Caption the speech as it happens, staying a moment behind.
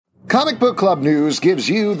Comic Book Club News gives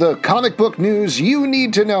you the comic book news you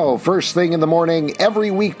need to know first thing in the morning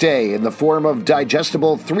every weekday in the form of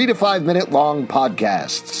digestible 3 to 5 minute long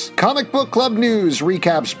podcasts. Comic Book Club News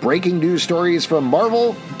recaps breaking news stories from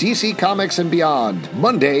Marvel, DC Comics, and beyond,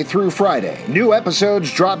 Monday through Friday. New episodes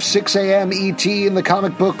drop 6 a.m. ET in the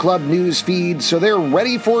Comic Book Club News feed, so they're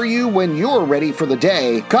ready for you when you're ready for the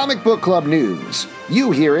day. Comic Book Club News.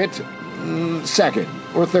 You hear it second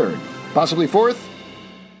or third, possibly fourth.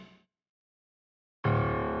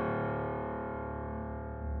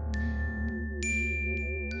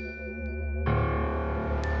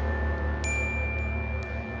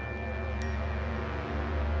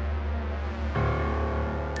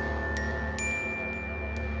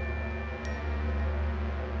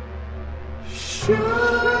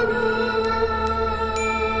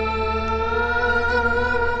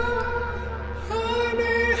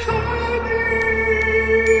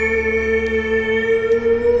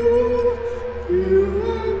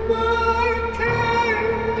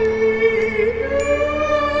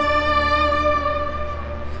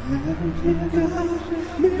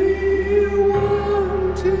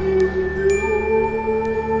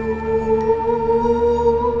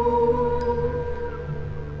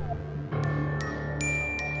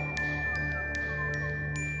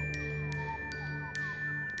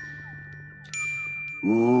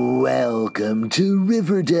 Welcome to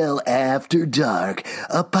Riverdale After Dark,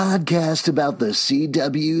 a podcast about the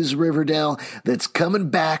CW's Riverdale that's coming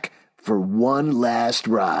back for one last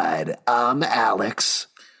ride. I'm Alex.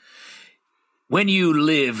 When you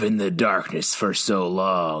live in the darkness for so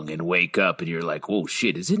long and wake up and you're like, whoa,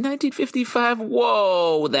 shit, is it 1955?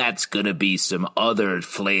 Whoa, that's gonna be some other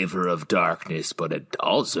flavor of darkness, but it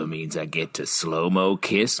also means I get to slow-mo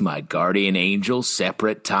kiss my guardian angel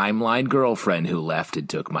separate timeline girlfriend who left and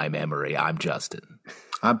took my memory. I'm Justin.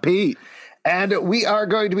 I'm Pete. And we are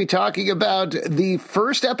going to be talking about the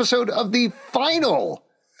first episode of the final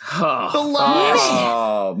the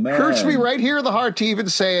last. Man. Hurts me right here in the heart to even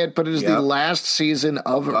say it, but it is the last season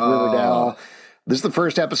of Riverdale. This is the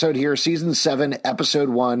first episode here, season 7, episode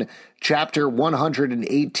 1, chapter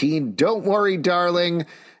 118. Don't worry, darling.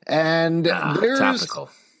 And there's topical.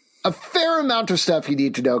 A fair amount of stuff you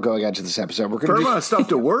need to know going into this episode. We're Fair amount of stuff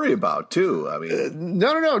to worry about, too. I mean,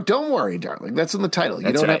 no. Don't worry, darling. That's in the title.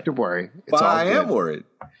 You don't have to worry. But I am worried.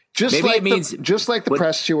 Just like the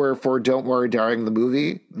press tour for Don't Worry, Darling, the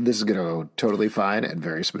movie, this is going to go totally fine and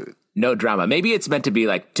very smooth. No drama. Maybe it's meant to be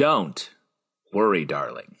like, don't worry,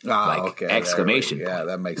 darling. Okay. Exclamation point. Yeah,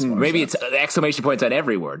 that makes more Maybe sense. It's exclamation points on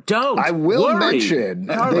every word. Don't I will worry. mention,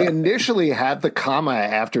 they initially had the comma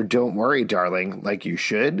after Don't Worry, Darling, like you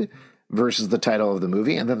should, versus the title of the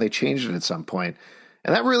movie, and then they changed it at some point.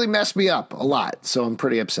 And that really messed me up a lot, so I'm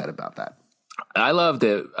pretty upset about that. I love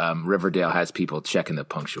that Riverdale has people checking the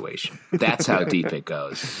punctuation. That's how deep it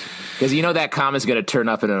goes. Because you know that comma's going to turn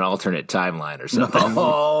up in an alternate timeline or something.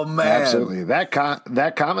 Oh, man. Absolutely. That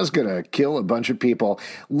comma's going to kill a bunch of people.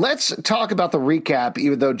 Let's talk about the recap,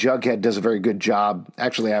 even though Jughead does a very good job.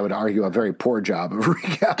 Actually, I would argue a very poor job of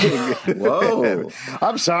recapping. Whoa.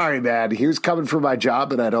 I'm sorry, man. He was coming for my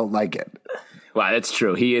job, and I don't like it. Wow, that's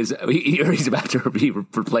true. He's about to be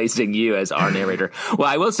replacing you as our narrator. Well,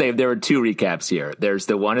 I will say there were 2 recaps here. There's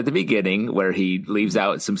the one at the beginning where he leaves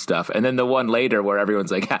out some stuff, and then the one later where everyone's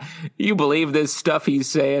like, you believe this stuff he's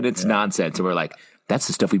saying? It's nonsense. And we're like, that's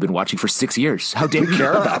the stuff we've been watching for 6 years. How dare you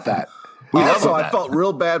care about that? Also, I felt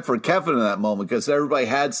real bad for Kevin in that moment because everybody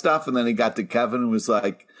had stuff, and then he got to Kevin and was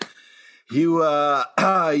like, you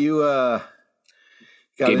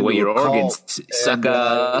gave away your organs, sucker.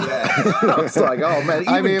 I was like, oh, man.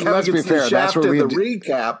 I mean, let's be fair. That's what the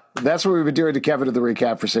recap. That's what we've been doing to Kevin in the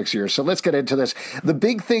recap for 6 years. So let's get into this. The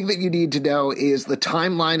big thing that you need to know is the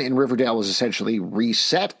timeline in Riverdale was essentially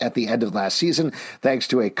reset at the end of last season, thanks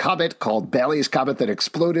to a comet called Bailey's Comet that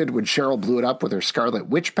exploded when Cheryl blew it up with her Scarlet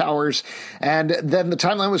Witch powers. And then the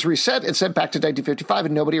timeline was reset and sent back to 1955,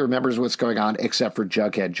 and nobody remembers what's going on except for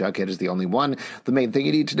Jughead. Jughead is the only one. The main thing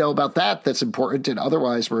you need to know about that's important, and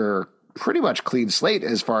otherwise we're pretty much clean slate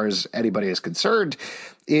as far as anybody is concerned,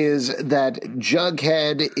 is that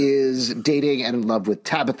Jughead is dating and in love with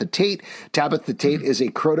Tabitha Tate. Tabitha Tate is a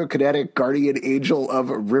chronokinetic guardian angel of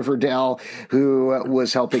Riverdale who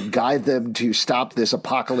was helping guide them to stop this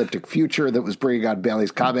apocalyptic future that was bringing on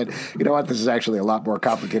Bailey's Comet. You know what? This is actually a lot more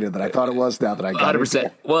complicated than I thought it was now that I got 100%.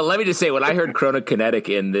 It. Well, let me just say, when I heard chronokinetic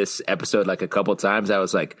in this episode like a couple times, I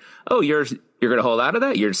was like, oh, you're going to hold out of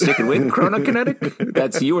that? You're sticking with chronokinetic?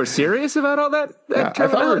 That's, you were serious about all that? I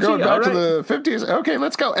thought we were going back to the 50s. Okay,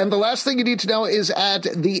 let's go. And the last thing you need to know is at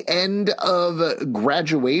the end of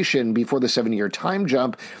graduation, before the 7-year time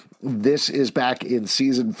jump, This is back in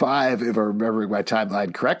season 5, if I'm remembering my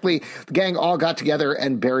timeline correctly. The gang all got together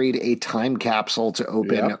and buried a time capsule to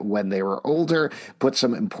open when they were older, put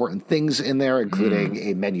some important things in there, including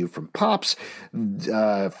a menu from Pops,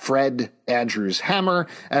 Fred Andrew's hammer,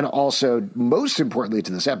 and also, most importantly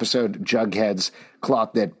to this episode, Jughead's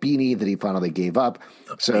cloth knit beanie that he finally gave up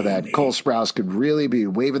so that Cole Sprouse could really be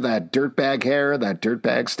waving that dirtbag hair, that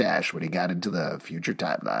dirtbag stash when he got into the future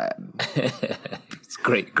timeline. It's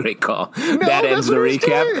great call. No, that ends the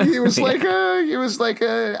recap. He was like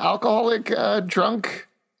a alcoholic drunk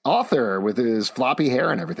author with his floppy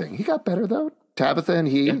hair and everything. He got better though. Tabitha and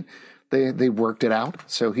he they worked it out,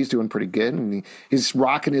 so he's doing pretty good, and he's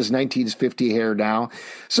rocking his 1950 hair now.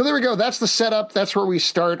 So there we go. That's the setup. That's where we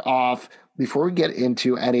start off. Before we get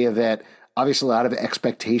into any of it, obviously a lot of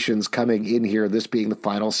expectations coming in here, this being the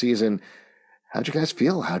final season. How'd you guys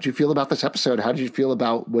feel? How'd you feel about this episode? How did you feel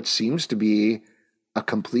about what seems to be a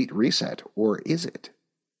complete reset, or is it?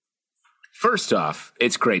 First off,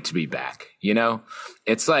 it's great to be back. You know,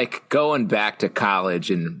 it's like going back to college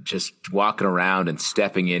and just walking around and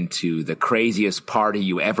stepping into the craziest party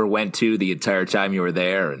you ever went to the entire time you were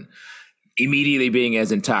there, and immediately being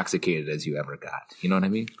as intoxicated as you ever got. You know what I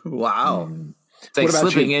mean? Wow. It's like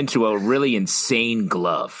slipping into a really insane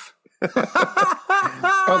glove.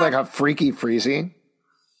 Oh, like a freaky freezy?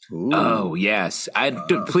 Ooh. Oh, yes.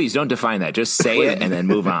 Please don't define that. Just say it and then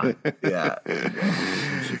move on. Yeah.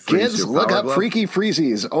 Kids, look up glove? Freaky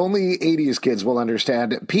Freezies. Only 80s kids will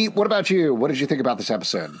understand. Pete, what about you? What did you think about this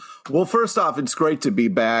episode? Well, first off, it's great to be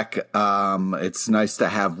back. It's nice to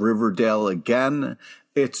have Riverdale again.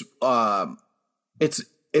 It's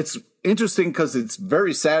interesting because it's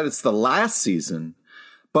very sad. It's the last season,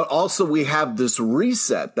 but also we have this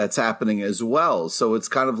reset that's happening as well. So it's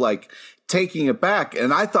kind of like taking it back.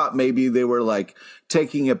 And I thought maybe they were like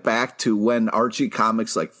taking it back to when Archie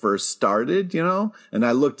comics like first started, you know? And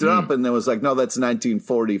I looked it up and it was like, no, that's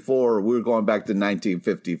 1944. We were going back to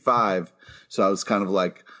 1955. So I was kind of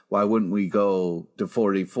like, why wouldn't we go to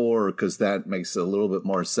 44? Because that makes a little bit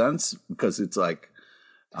more sense, because it's like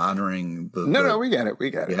honoring the... No, we get it.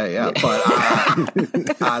 Yeah.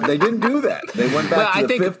 But they didn't do that. They went back to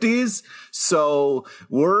the 50s. So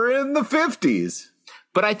we're in the 50s.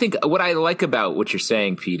 But I think what I like about what you're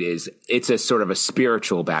saying, Pete, is it's a sort of a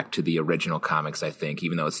spiritual back to the original comics, I think,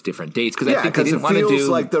 even though it's different dates. Because I think they didn't want to do... it feels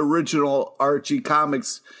like the original Archie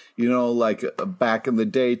comics, you know, like a back in the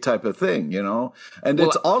day type of thing, you know? And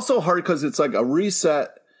it's also hard because it's like a reset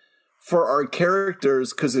for our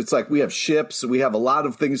characters, because it's like we have ships, we have a lot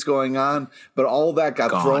of things going on, but all that got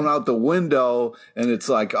thrown out the window, and it's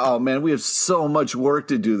like, oh man, we have so much work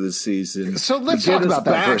to do this season. So let's talk about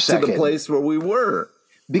that for a second. To the place where we were.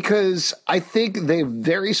 Because I think they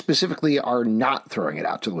very specifically are not throwing it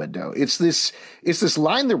out to the window. It's this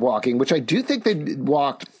line they're walking, which I do think they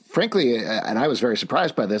walked, frankly, and I was very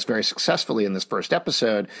surprised by this, very successfully in this first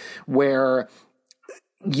episode, where,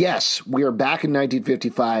 yes, we are back in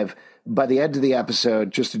 1955. By the end of the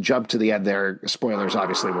episode, just to jump to the end there, spoilers,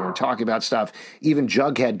 obviously, when we're talking about stuff, even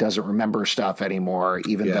Jughead doesn't remember stuff anymore,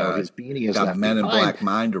 even though his beanie is left Men behind. in Black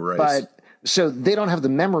mind erased. But so they don't have the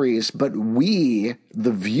memories, but we,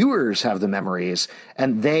 the viewers, have the memories,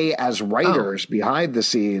 and they, as writers behind the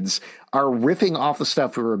scenes, are riffing off the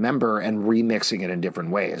stuff we remember and remixing it in different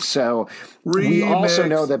ways. So we also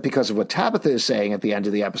know that because of what Tabitha is saying at the end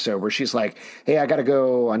of the episode, where she's like, hey, I got to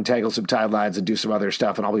go untangle some timelines and do some other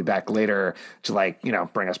stuff, and I'll be back later to, like, you know,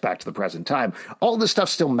 bring us back to the present time. All this stuff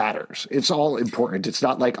still matters. It's all important. It's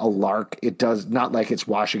not like a lark. It does not like it's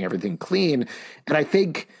washing everything clean. And I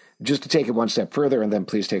think, just to take it one step further, and then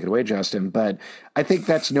please take it away, Justin, but I think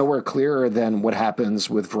that's nowhere clearer than what happens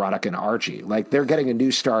with Veronica and Archie. Like, they're getting a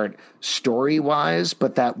new start story-wise,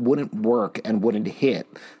 but that wouldn't work and wouldn't hit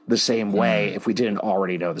the same way if we didn't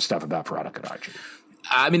already know the stuff about Veronica and Archie.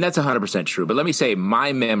 I mean, that's 100% true. But let me say,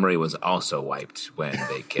 my memory was also wiped when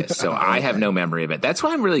they kissed. So I have no memory of it. That's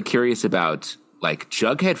why I'm really curious about, like,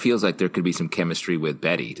 Jughead feels like there could be some chemistry with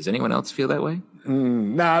Betty. Does anyone else feel that way?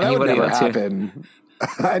 Nah, that would never happen.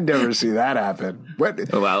 I'd never see that happen.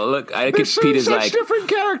 Well, look, I guess Pete is like different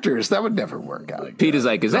characters. That would never work out. Pete is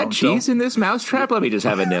like, is that cheese in this mousetrap? Let me just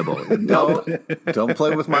have a nibble. Don't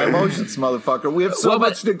play with my emotions, motherfucker. We have so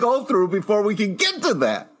much to go through before we can get to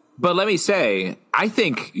that. But let me say, I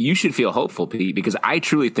think you should feel hopeful, Pete, because I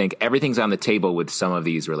truly think everything's on the table with some of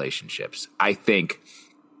these relationships. I think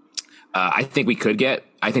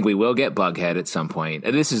we will get Bughead at some point.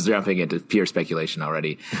 And this is jumping into pure speculation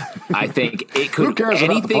already. I think it could. Who cares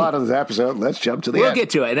about the plot of this episode? Let's jump to the end. We'll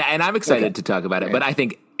get to it. And I'm excited to talk about it. Okay. But I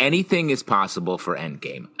think anything is possible for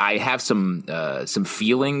Endgame. I have some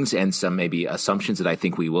feelings and some maybe assumptions that I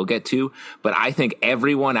think we will get to, but I think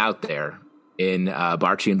everyone out there in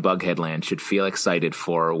Barchi and Bughead land should feel excited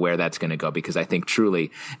for where that's going to go, because I think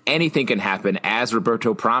truly anything can happen, as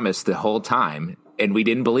Roberto promised the whole time, and we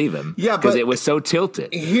didn't believe him. Yeah, because but it was so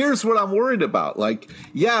tilted. Here's what I'm worried about. Like,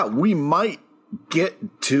 yeah, we might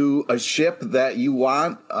get to a ship that you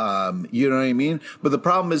want, you know what I mean? But the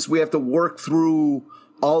problem is we have to work through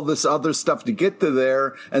all this other stuff to get to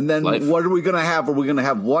there. And then what are we going to have? Are we going to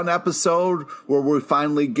have one episode where we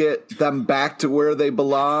finally get them back to where they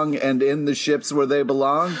belong and in the ships where they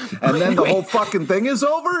belong? And then the whole fucking thing is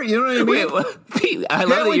over? You know what I mean? Pete, I love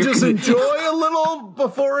Can't that we just enjoy a little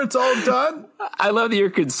before it's all done? I love that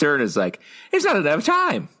your concern is like, there's not enough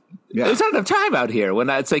time. Yeah. There's not enough time out here.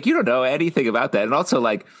 When it's like, you don't know anything about that. And also,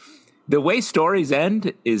 like, the way stories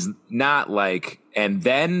end is not like, and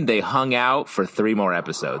then they hung out for 3 more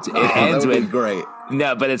episodes. It ends with great.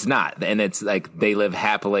 No, but it's not. And it's like they live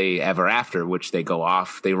happily ever after, which they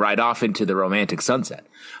ride off into the romantic sunset.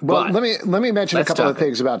 Well, but let me mention a couple of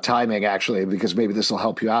things about timing, actually, because maybe this will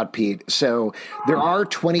help you out, Pete. So there are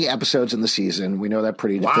 20 episodes in the season. We know that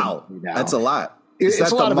pretty definitively now. That's a lot. It's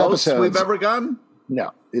that a lot the of most episodes we've ever gotten?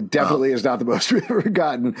 No, it definitely is not the most we've ever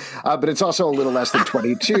gotten, but it's also a little less than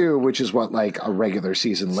 22, which is what like a regular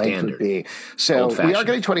season length would be. So we are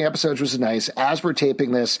getting 20 episodes, which is nice. As we're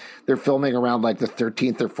taping this, they're filming around like the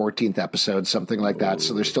 13th or 14th episode, something like that.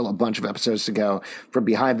 So there's still a bunch of episodes to go. From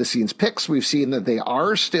behind the scenes pics, we've seen that they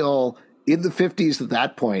are still in the 50s at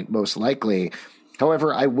that point, most likely.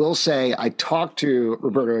 However, I will say I talked to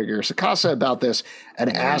Roberto Aguirre-Sacasa about this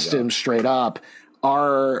and asked him straight up,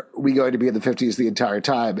 are we going to be in the 50s the entire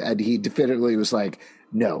time? And he definitively was like,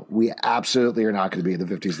 no, we absolutely are not going to be in the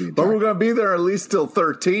 50s the entire time. But we're going to be there at least till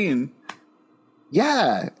 13.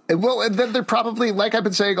 Yeah. Well, and then they're probably, like I've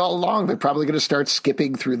been saying all along, they're probably going to start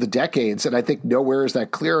skipping through the decades. And I think nowhere is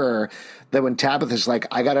that clearer than when Tabitha's like,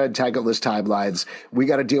 I got to untangle this timelines. We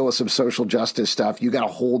got to deal with some social justice stuff. You got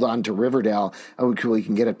to hold on to Riverdale and we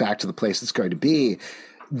can get it back to the place it's going to be.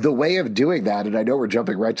 The way of doing that, and I know we're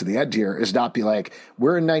jumping right to the end here, is not be like,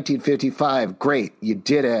 we're in 1955. Great. You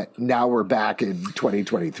did it. Now we're back in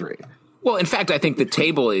 2023. Well, in fact, I think the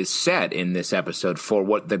table is set in this episode for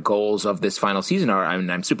what the goals of this final season are. I mean,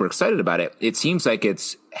 I'm super excited about it. It seems like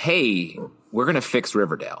it's, hey, we're going to fix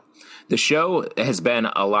Riverdale. The show has been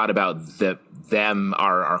a lot about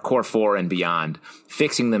our core 4 and beyond,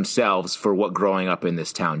 fixing themselves for what growing up in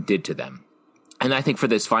this town did to them. And I think for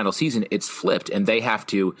this final season, it's flipped, and they have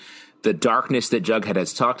to, the darkness that Jughead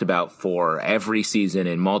has talked about for every season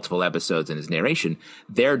in multiple episodes in his narration,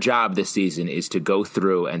 their job this season is to go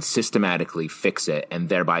through and systematically fix it and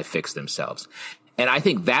thereby fix themselves. And I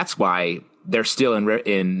think that's why they're still in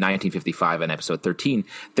 1955 and episode 13.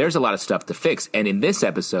 There's a lot of stuff to fix. And in this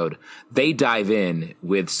episode, they dive in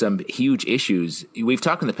with some huge issues. We've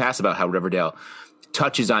talked in the past about how Riverdale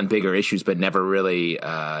touches on bigger issues, but never really,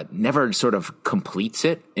 never sort of completes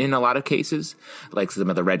it in a lot of cases, like some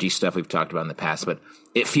of the Reggie stuff we've talked about in the past. But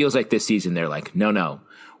it feels like this season they're like, no,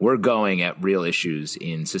 we're going at real issues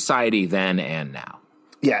in society then and now.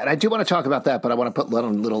 Yeah, and I do want to talk about that, but I want to put a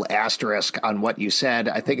little asterisk on what you said.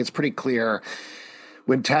 I think it's pretty clear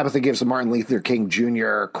when Tabitha gives the Martin Luther King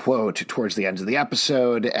Jr. quote towards the end of the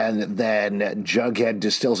episode, and then Jughead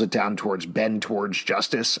distills it down towards bend towards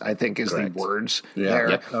justice, I think is Correct. The words there.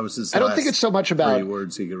 Yep. That was his I don't think it's so much about 3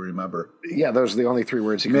 words he could remember. Yeah, those are the only 3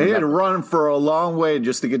 words he could remember. He had to run remember. for a long way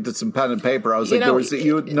just to get to some pen and paper. I was like,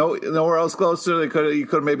 nowhere else closer? You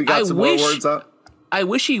could have maybe got some more words out. I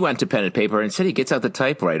wish he went to pen and paper. Instead, he gets out the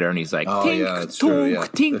typewriter and he's like, tink,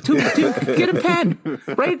 tink, tink, get a pen.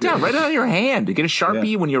 Write it down. Write it on your hand. Get a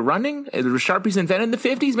Sharpie when you're running. Sharpies invented in the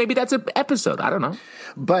 50s. Maybe that's an episode. I don't know.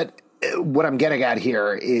 But what I'm getting at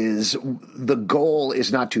here is the goal is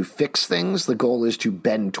not to fix things. The goal is to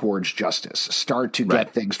bend towards justice, start to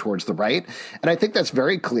get things towards the right. And I think that's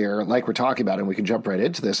very clear, like we're talking about, and we can jump right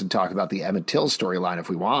into this and talk about the Emmett Till storyline if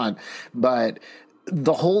we want. But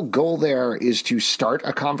the whole goal there is to start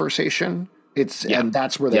a conversation. And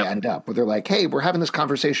that's where they end up, where they're like, hey, we're having this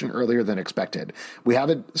conversation earlier than expected. We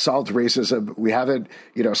haven't solved racism. We haven't,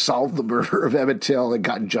 solved the murder of Emmett Till and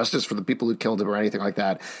gotten justice for the people who killed him or anything like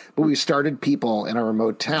that. But we started people in a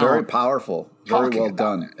remote town. Very powerful. Very well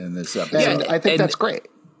done in this episode. And I think that's great.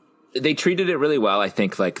 They treated it really well. I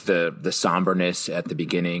think like the somberness at the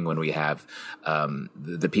beginning when we have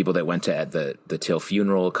the people that went to the Till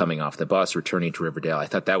funeral coming off the bus, returning to Riverdale. I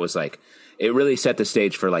thought that was like, it really set the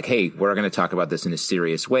stage for like, hey, we're going to talk about this in a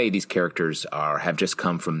serious way. These characters have just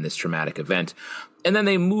come from this traumatic event. And then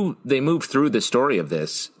they move through the story of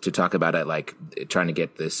this to talk about it, like trying to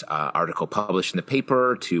get this article published in the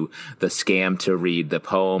paper, to the scam to read the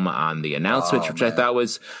poem on the announcement, which I thought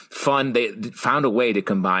was fun. They found a way to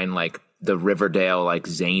combine like the Riverdale, like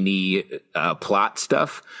zany plot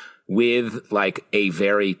stuff with like a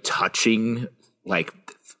very touching like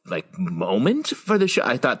moment for the show.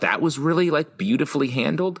 I thought that was really like beautifully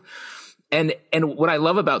handled. And what I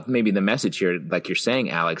love about maybe the message here, like you're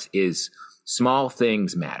saying, Alex, is small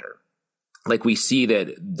things matter. Like we see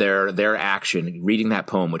that their action, reading that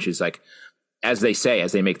poem, which is like, as they say,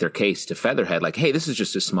 as they make their case to Featherhead, like, hey, this is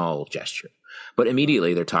just a small gesture. But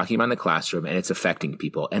immediately they're talking about in the classroom and it's affecting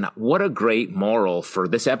people. And what a great moral for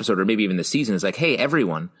this episode, or maybe even the season, is like, hey,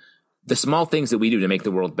 everyone, the small things that we do to make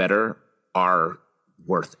the world better are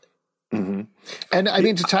worth it. Mm-hmm. And I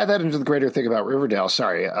mean, to tie that into the greater thing about Riverdale,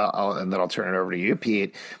 sorry, and then I'll turn it over to you,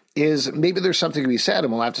 Pete, is maybe there's something to be said,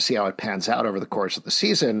 and we'll have to see how it pans out over the course of the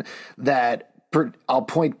season, that I'll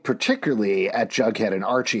point particularly at Jughead and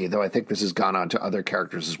Archie, though I think this has gone on to other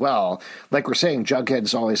characters as well. Like we're saying,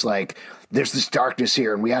 Jughead's always like, there's this darkness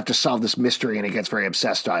here, and we have to solve this mystery, and he gets very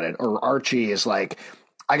obsessed on it. Or Archie is like,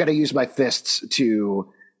 I got to use my fists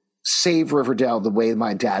to save Riverdale the way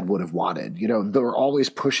my dad would have wanted. You know, they're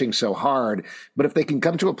always pushing so hard, but if they can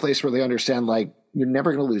come to a place where they understand, like, you're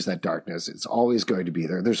never going to lose that darkness. It's always going to be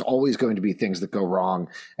there. There's always going to be things that go wrong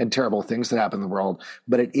and terrible things that happen in the world,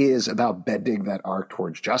 but it is about bending that arc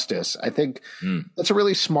towards justice. I think that's a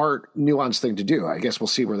really smart, nuanced thing to do. I guess we'll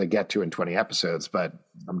see where they get to in 20 episodes, but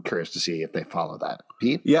I'm curious to see if they follow that.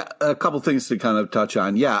 Pete? Yeah, a couple things to kind of touch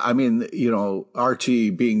on. Yeah, I mean, you know, Archie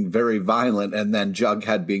being very violent and then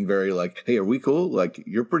Jughead being very like, hey, are we cool? Like,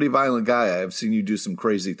 you're a pretty violent guy. I've seen you do some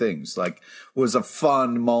crazy things. Like, was a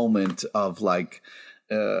fun moment of like,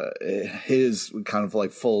 his kind of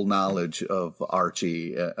like full knowledge of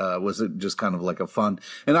Archie. Was it just kind of like a fun,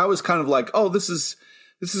 and I was kind of like, oh, this is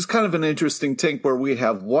kind of an interesting take where we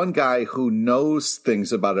have one guy who knows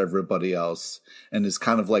things about everybody else and is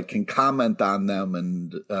kind of like can comment on them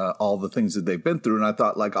and all the things that they've been through. And I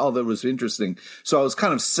thought like, oh, that was interesting. So I was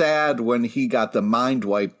kind of sad when he got the mind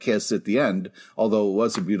wipe kiss at the end, although it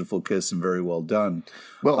was a beautiful kiss and very well done.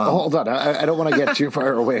 Well, hold on. I don't want to get too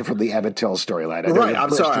far away from the Emmett Till storyline. Right.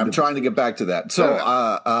 I'm sorry. I'm trying to get back to that.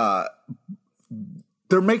 So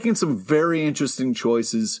they're making some very interesting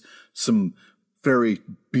choices, some very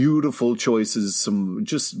beautiful choices, some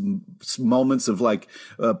just moments of like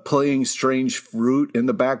playing Strange Fruit in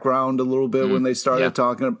the background a little bit when they started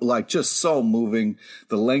talking, like just so moving.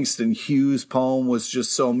 The Langston Hughes poem was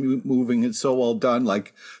just so moving and so well done.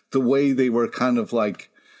 Like the way they were kind of like,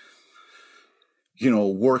 you know,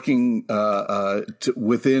 working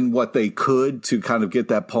within what they could to kind of get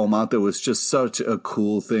that poem out there was just such a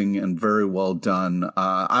cool thing and very well done.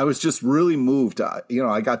 I was just really moved. You know,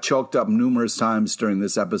 I got choked up numerous times during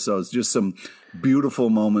this episode. Just some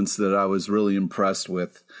beautiful moments that I was really impressed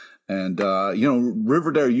with. And, you know,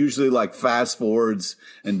 Riverdale usually like fast forwards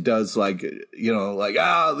and does like, you know, like,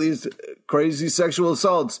 these crazy sexual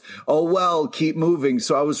assaults. Oh, well, keep moving.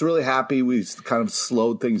 So I was really happy we kind of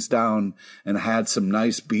slowed things down and had some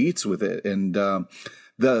nice beats with it. And,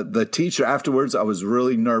 the teacher afterwards, I was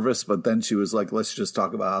really nervous, but then she was like, let's just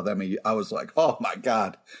talk about how that made you. I was like, oh my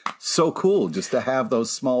God, so cool just to have those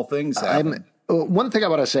small things happen. One thing I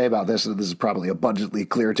want to say about this, and this is probably abundantly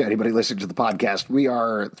clear to anybody listening to the podcast, we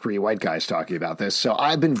are three white guys talking about this. So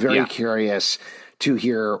I've been very curious to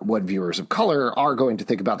hear what viewers of color are going to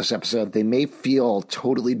think about this episode. They may feel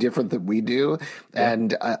totally different than we do.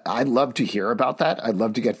 And I'd love to hear about that. I'd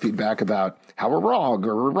love to get feedback about how we're wrong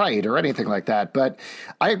or we're right or anything like that. But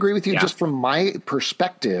I agree with you. Just from my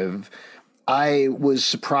perspective, I was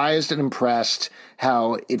surprised and impressed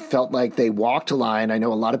how it felt like they walked a line. I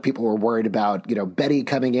know a lot of people were worried about, you know, Betty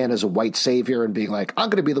coming in as a white savior and being like, I'm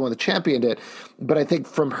going to be the one that championed it. But I think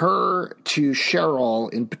from her to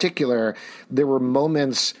Cheryl in particular, there were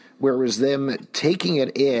moments where it was them taking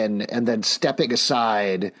it in and then stepping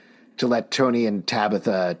aside to let Tony and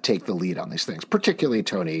Tabitha take the lead on these things, particularly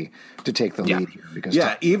Tony to take the lead here. Because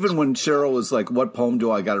even when Cheryl was like, what poem do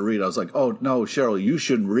I got to read? I was like, oh, no, Cheryl, you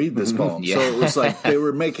shouldn't read this poem. So it was like they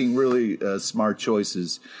were making really smart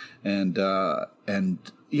choices. And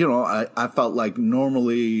you know, I felt like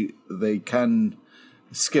normally they can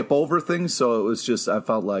skip over things. So it was just, I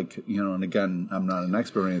felt like, you know, and again, I'm not an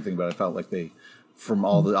expert or anything, but I felt like they, from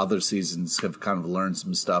all the other seasons, have kind of learned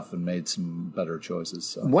some stuff and made some better choices.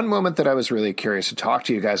 So. One moment that I was really curious to talk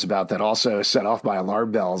to you guys about that also set off my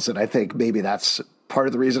alarm bells, and I think maybe that's part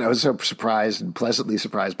of the reason I was so surprised and pleasantly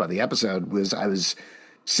surprised by the episode, was I was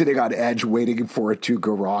sitting on edge waiting for it to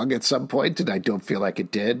go wrong at some point, and I don't feel like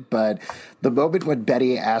it did. But the moment when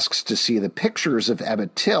Betty asks to see the pictures of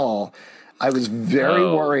Emmett Till, I was very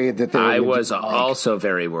worried that I was also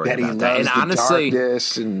very worried Betty about that. loves And the honestly,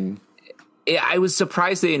 darkness and I was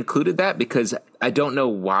surprised they included that because I don't know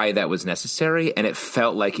why that was necessary, and it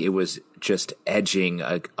felt like it was just edging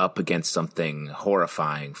up against something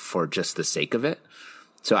horrifying for just the sake of it.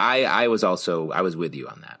 So I was with you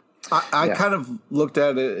on that. I kind of looked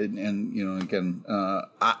at it and you know, again,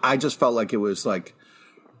 I just felt like it was like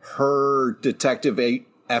her detective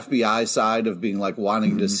FBI side of being like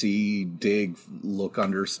wanting to see, dig, look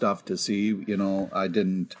under stuff to see, you know, I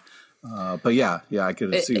didn't, but yeah, I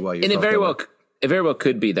could see why you. And it very well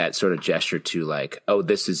could be that sort of gesture to like, oh,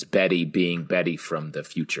 this is Betty being Betty from the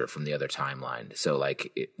future, from the other timeline. So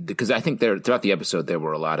like, because I think throughout the episode there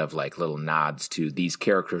were a lot of like little nods to these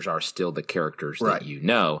characters are still the characters that you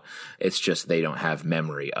know. It's just they don't have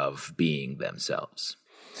memory of being themselves.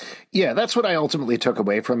 Yeah, that's what I ultimately took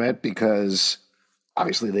away from it, because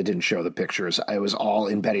obviously they didn't show the pictures. It was all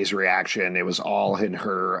in Betty's reaction. It was all in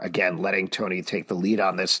her, again, letting Tony take the lead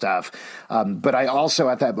on this stuff. But I also,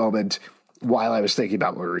 at that moment, while I was thinking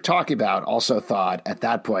about what we were talking about, also thought at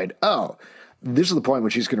that point, oh, this is the point when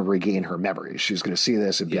she's going to regain her memories. She's going to see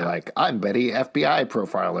this and be like, I'm Betty, FBI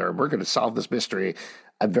profiler, and we're going to solve this mystery.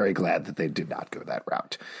 I'm very glad that they did not go that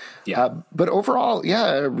route. But overall,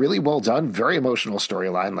 really well done. Very emotional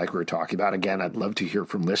storyline like we were talking about. Again, I'd love to hear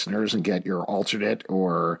from listeners and get your alternate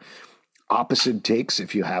or opposite takes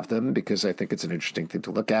if you have them, because I think it's an interesting thing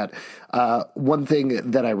to look at. One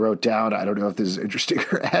thing that I wrote down, I don't know if this is interesting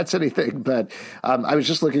or adds anything, but I was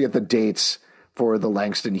just looking at the dates for the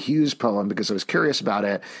Langston Hughes poem because I was curious about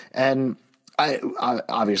it. And I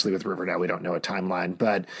obviously with Riverdale, we don't know a timeline,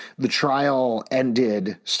 but the trial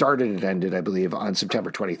ended, I believe, on September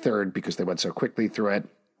 23rd because they went so quickly through it.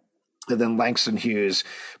 And then Langston Hughes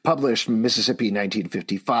published Mississippi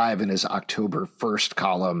 1955 in his October 1st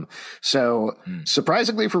column. So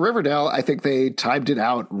surprisingly for Riverdale, I think they timed it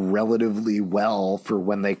out relatively well for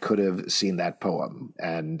when they could have seen that poem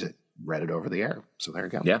and read it over the air. So there you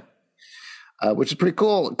go. Yeah. Which is pretty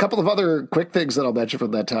cool. A couple of other quick things that I'll mention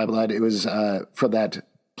from that timeline. It was from that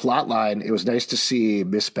plot line. It was nice to see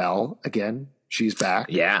Miss Bell again. She's back.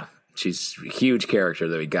 Yeah. She's a huge character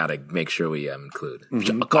that we got to make sure we include.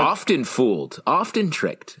 Often fooled, often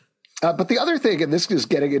tricked. But the other thing, and this is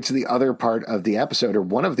getting into the other part of the episode, or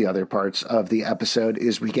one of the other parts of the episode,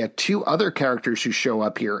 is we get two other characters who show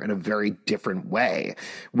up here in a very different way,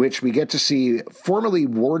 which we get to see formerly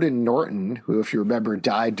Warden Norton, who, if you remember,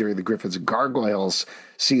 died during the Griffins and Gargoyles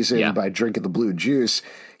season by drinking the blue juice.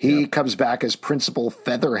 He comes back as Principal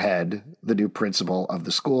Featherhead, the new principal of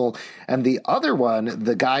the school. And the other one,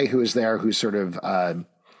 the guy who is there who's sort of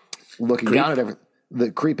looking down at everything, the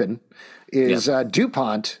creepin', is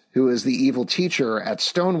DuPont, who is the evil teacher at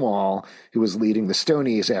Stonewall, who was leading the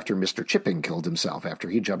Stonies after Mr. Chipping killed himself, after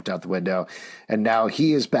he jumped out the window. And now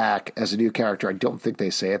he is back as a new character. I don't think they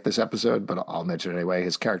say it this episode, but I'll mention it anyway.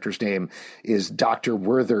 His character's name is Dr.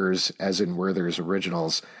 Werther's, as in Werther's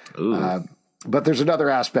Originals. But there's another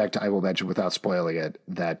aspect I will mention without spoiling it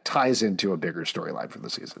that ties into a bigger storyline from the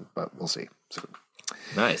season, but we'll see. So,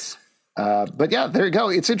 nice. But yeah, there you go.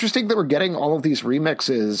 It's interesting that we're getting all of these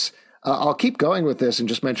remixes. I'll keep going with this and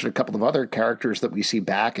just mention a couple of other characters that we see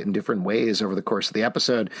back in different ways over the course of the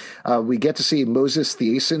episode. We get to see Moses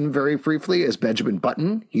Thiessen very briefly as Benjamin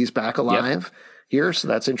Button. He's back alive here, so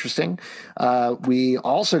that's interesting. We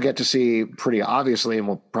also get to see, pretty obviously, and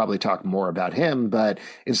we'll probably talk more about him, but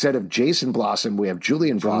instead of Jason Blossom, we have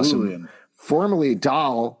Julian Blossom, formerly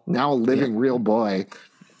Doll, now a living real boy.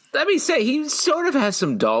 Let me say, he sort of has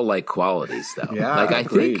some doll-like qualities, though. I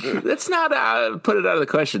think let's not put it out of the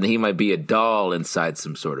question that he might be a doll inside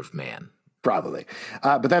some sort of man. Probably.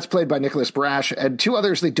 But that's played by Nicholas Brash. And two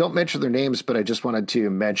others, they don't mention their names, but I just wanted to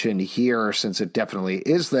mention here, since it definitely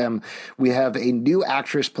is them, we have a new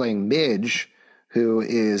actress playing Midge, who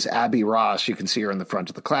is Abby Ross. You can see her in the front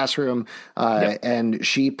of the classroom. And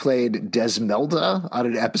she played Desmelda on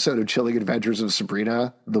an episode of Chilling Adventures of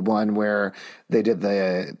Sabrina, the one where they did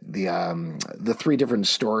the three different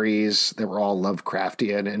stories that were all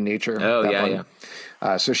Lovecraftian in nature.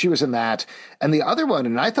 So she was in that. And the other one,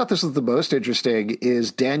 and I thought this was the most interesting,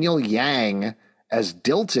 is Daniel Yang as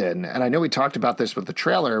Dilton. And I know we talked about this with the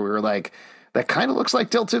trailer. We were like, that kind of looks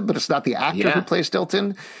like Dilton, but it's not the actor who plays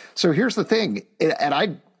Dilton. So here's the thing, and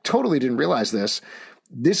I totally didn't realize this.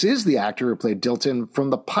 This is the actor who played Dilton from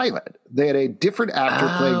the pilot. They had a different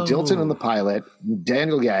actor playing Dilton in the pilot,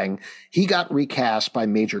 Daniel Yang. He got recast by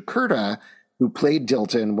Major Curta, who played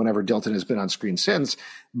Dilton whenever Dilton has been on screen since.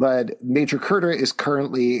 But Major Curta is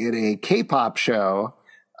currently in a K-pop show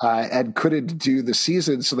and couldn't do the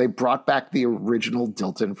season, so they brought back the original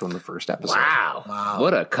Dilton from the first episode. Wow.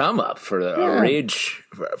 What a come up for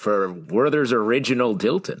for Werther's original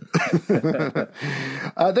Dilton.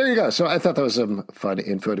 There you go. So I thought that was some fun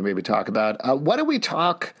info to maybe talk about. Why don't we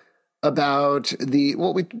talk about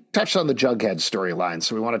we touched on the Jughead storyline,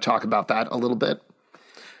 so we want to talk about that a little bit.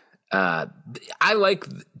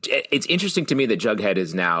 It's interesting to me that Jughead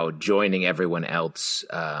is now joining everyone else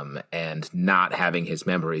and not having his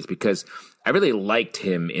memories, because I really liked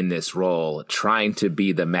him in this role, trying to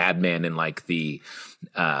be the madman in like the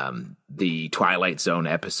Twilight Zone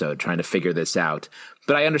episode, trying to figure this out.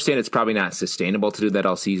 But I understand it's probably not sustainable to do that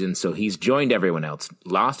all season. So he's joined everyone else,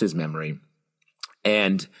 lost his memory,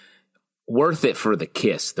 and worth it for the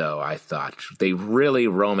kiss, though. I thought they really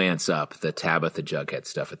romance up the Tabitha Jughead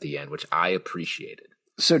stuff at the end, which I appreciated.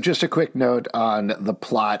 So just a quick note on the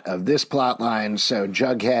plot of this plot line. So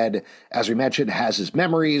Jughead, as we mentioned, has his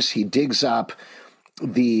memories. He digs up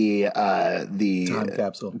the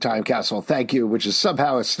time capsule. Thank you, which is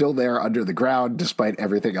somehow still there under the ground, despite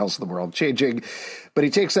everything else in the world changing. But he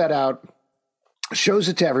takes that out, shows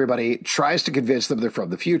it to everybody, tries to convince them they're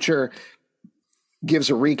from the future,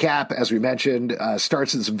 gives a recap, as we mentioned,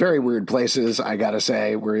 starts in some very weird places, I gotta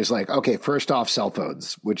say, where he's like, okay, first off, cell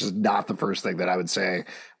phones, which is not the first thing that I would say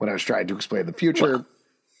when I was trying to explain the future,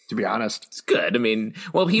 to be honest. It's good. I mean,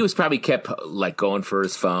 well, he was probably kept like going for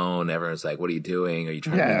his phone. Everyone's like, what are you doing? Are you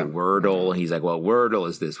trying to do the Wordle? He's like, well, Wordle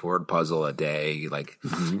is this word puzzle a day. Like,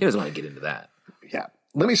 he doesn't want to get into that. Yeah.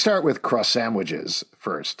 Let me start with crust sandwiches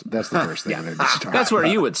first. That's the first thing. That's where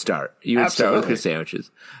you would start. You would start with crust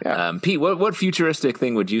sandwiches. Yeah. Pete, what futuristic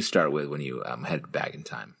thing would you start with when you head back in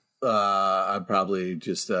time? I'd probably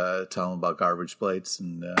just tell them about garbage plates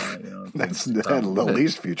and that's the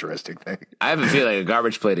least futuristic thing. I have a feeling a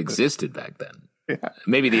garbage plate existed back then. Yeah.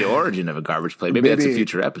 Maybe the origin of a garbage plate. Maybe that's a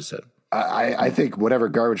future episode. I think whatever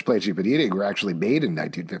garbage plates you've been eating were actually made in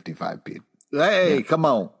 1955, Pete. Hey, come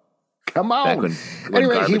on. Come on.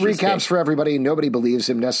 Anyway, he recaps for everybody. Nobody believes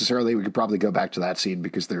him necessarily. We could probably go back to that scene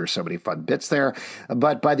because there are so many fun bits there.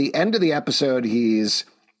 But by the end of the episode, he's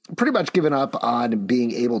pretty much given up on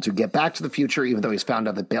being able to get back to the future, even though he's found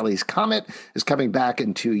out that Bailey's comet is coming back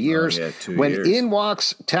in 2 years. Oh, yeah, 2 when years. in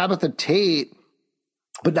walks Tabitha Tate,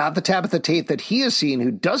 but not the Tabitha Tate that he has seen,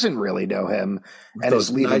 who doesn't really know him and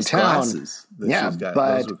is leaving nice town. Glasses But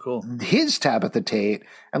those were cool. His Tabitha Tate,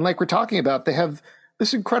 and like we're talking about, they have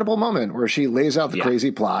this incredible moment where she lays out the crazy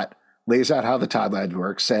plot, lays out how the timeline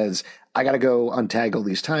works, says, I got to go untangle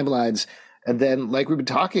these timelines. And then, like we've been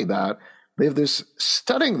talking about, they have this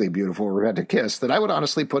stunningly beautiful romantic kiss that I would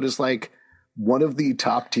honestly put as like one of the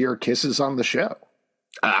top tier kisses on the show.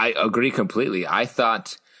 I agree completely. I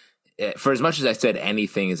thought, for as much as I said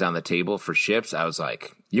anything is on the table for ships, I was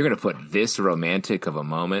like, you're going to put this romantic of a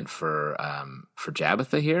moment for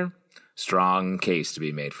Jabitha here? Strong case to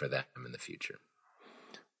be made for them in the future.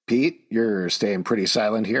 Pete, you're staying pretty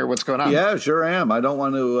silent here. What's going on? Yeah, sure am. I don't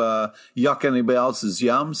want to yuck anybody else's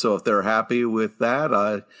yum. So if they're happy with that,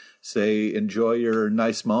 I say enjoy your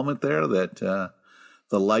nice moment there. That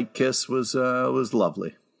the light kiss was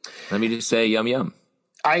lovely. Let me just say yum yum.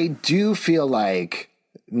 I do feel like,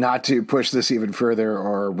 not to push this even further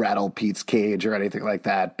or rattle Pete's cage or anything like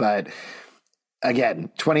that, but again,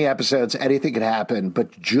 20 episodes, anything could happen,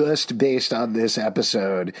 but just based on this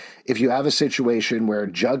episode, if you have a situation where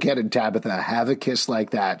Jughead and Tabitha have a kiss like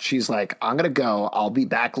that, she's like, I'm going to go. I'll be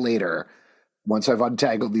back later once I've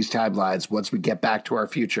untangled these timelines, once we get back to our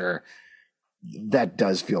future. That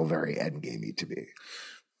does feel very endgamey to me.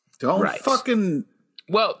 Don't fucking...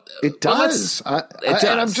 Well, it does. It does.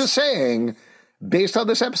 And I'm just saying, based on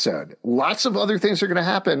this episode, lots of other things are going to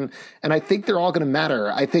happen, and I think they're all going to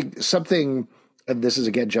matter. I think something... and this is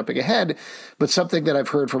again jumping ahead, but something that I've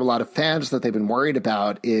heard from a lot of fans that they've been worried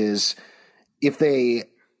about is if they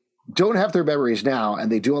don't have their memories now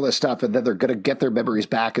and they do all this stuff and then they're going to get their memories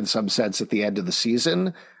back in some sense at the end of the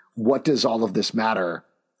season, what does all of this matter?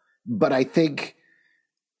 But I think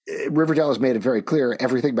Riverdale has made it very clear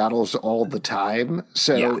everything matters all the time.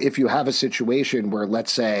 So if you have a situation where,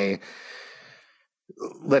 let's say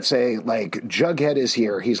like Jughead is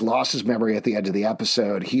here, he's lost his memory at the end of the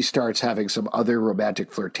episode, he starts having some other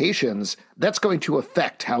romantic flirtations, that's going to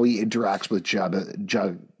affect how he interacts with Tabitha.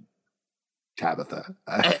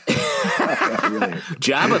 Really.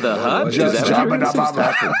 Jabba the Hutt?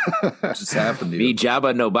 Just happened to Be you.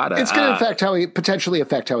 Jabba Nobata. It's going to potentially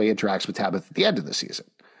affect how he interacts with Tabitha at the end of the season.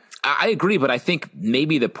 I agree, but I think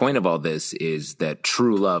maybe the point of all this is that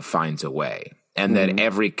true love finds a way. and that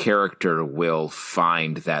every character will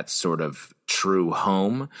find that sort of true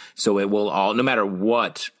home. So it will all, no matter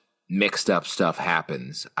what mixed up stuff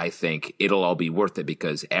happens, I think it'll all be worth it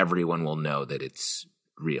because everyone will know that it's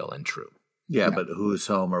real and true. Yeah, but whose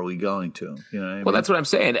home are we going to? You know what I mean? Well, that's what I'm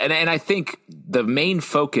saying. And I think the main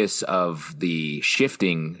focus of the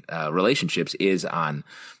shifting relationships is on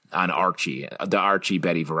Archie, the Archie,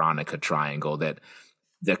 Betty, Veronica triangle that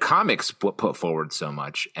the comics put forward so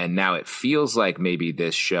much. And now it feels like maybe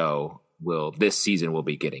this season will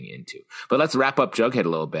be getting into. But let's wrap up Jughead a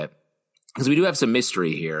little bit, because we do have some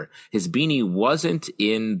mystery here. His beanie wasn't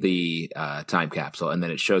in the time capsule, and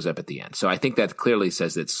then it shows up at the end. So I think that clearly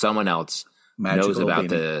says that someone else knows about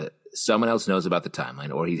the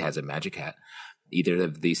timeline, or he has a magic hat. Either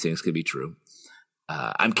of these things could be true.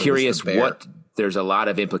 I'm curious what. There's a lot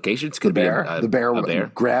of implications. Could be the bear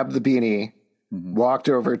grabbed the beanie, walked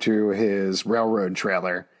over to his railroad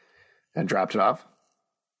trailer, and dropped it off.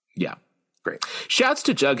 Yeah. Great. Shouts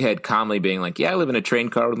to Jughead calmly being like, yeah, I live in a train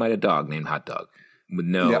car with my dog named Hot Dog. With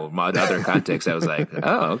no other context. I was like,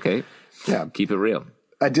 oh, okay. Yeah. Keep it real.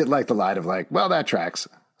 I did like the line of like, well, that tracks.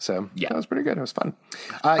 So that was pretty good. It was fun.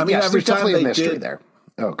 Every time definitely they a mystery did, there.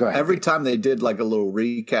 Oh, go ahead. Every time they did like a little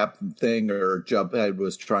recap thing, or Jughead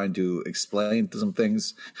was trying to explain some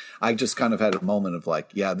things, I just kind of had a moment of like,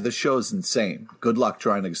 yeah, this show is insane. Good luck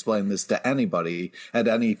trying to explain this to anybody at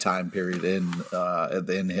any time period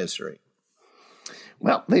in history.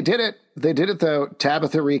 Well, they did it. They did it, though.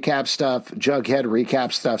 Tabitha recap stuff. Jughead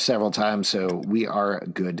recap stuff several times, so we are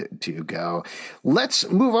good to go. Let's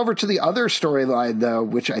move over to the other storyline, though,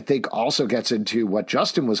 which I think also gets into what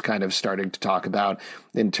Justin was kind of starting to talk about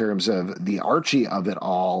in terms of the Archie of it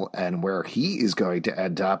all and where he is going to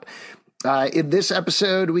end up. In this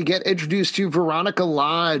episode, we get introduced to Veronica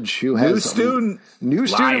Lodge, who has new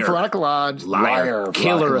student Veronica Lodge, liar,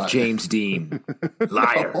 killer of James Dean,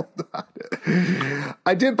 liar.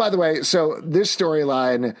 I did, by the way. So this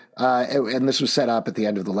storyline, and this was set up at the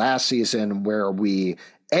end of the last season, where we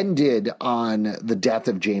ended on the death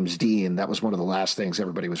of James Dean. That was one of the last things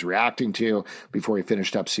everybody was reacting to before he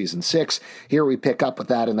finished up season 6. Here we pick up with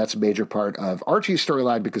that, and that's a major part of Archie's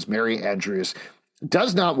storyline because Mary Andrews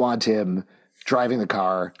does not want him driving the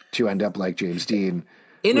car to end up like James Dean.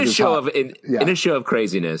 In a show of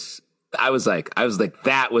craziness, I was like,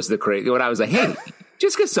 that was the crazy. When I was like, hey,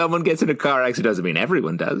 just because someone gets in a car accident doesn't mean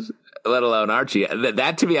everyone does, let alone Archie.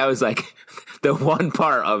 That to me, I was like, the one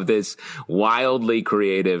part of this wildly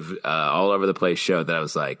creative, all over the place show that I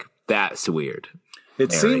was like, that's weird.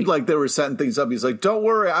 It seemed like they were setting things up. He's like, don't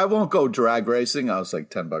worry, I won't go drag racing. I was like,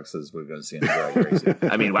 $10 is we're going to see in drag racing.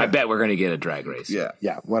 I mean, I bet we're going to get a drag race. Yeah,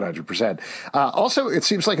 100%. Also, it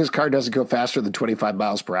seems like his car doesn't go faster than 25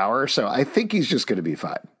 miles per hour, so I think he's just going to be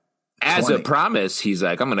fine. As 20. A promise, he's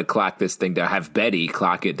like, I'm going to clock this thing down, have Betty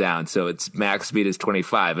clock it down, so its max speed is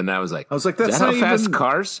 25. And I was like, that's is that how fast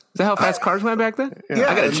cars? Is that how fast cars went back then? Yeah,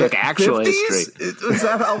 I got to check actual 50s? history. Was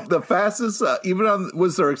that how the fastest? Even on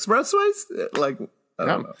was there expressways? Like. I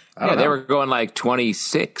don't know. They were going like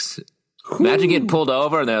 26. Imagine getting pulled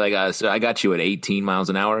over and they're like, so I got you at 18 miles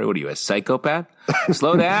an hour. What are you, a psychopath?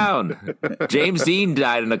 Slow down. James Dean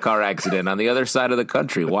died in a car accident on the other side of the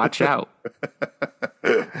country. Watch out.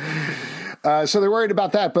 So they're worried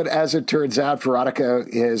about that. But as it turns out, Veronica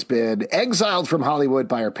has been exiled from Hollywood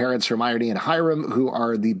by her parents, Hermione and Hiram, who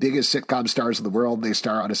are the biggest sitcom stars in the world. They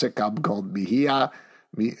star on a sitcom called Mejia.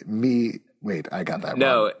 Wait, I got that wrong.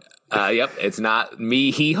 No. Yep, it's not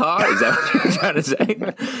me hee haw. Is that what you're trying to say?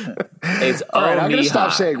 It's all right. I'm going to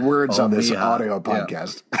stop saying words on this audio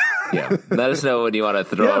podcast. Yeah, let us know when you want to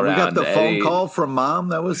throw around. We got the phone call from Mom.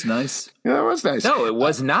 That was nice. Yeah, that was nice. No, it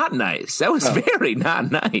was not nice. That was very not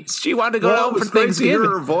nice. She wanted to go home for Thanksgiving. To hear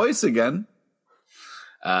her voice again.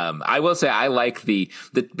 I will say I like the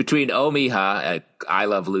between Oh Mija, I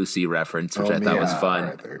Love Lucy reference, which I thought was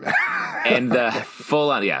fun, and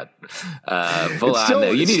full on, full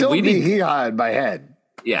on. You need Mejia in my head.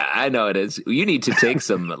 Yeah, I know it is. You need to take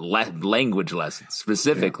some language lessons,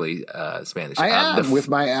 specifically Spanish. I am with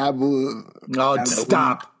my abu. No,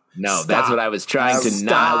 stop. No, stop. That's what I was trying to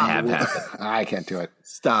not have happen. I can't do it.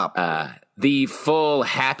 Stop. The full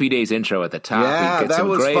Happy Days intro at the top. Yeah, we get some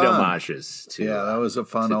great fun. homages to that was a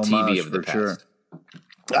fun homage TV of the for sure.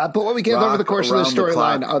 But what we get over the course of the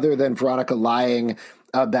storyline, other than Veronica lying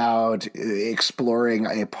about exploring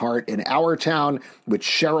a part in our town, which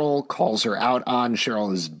Cheryl calls her out on.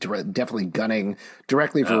 Cheryl is definitely gunning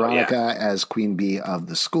directly for Veronica as queen bee of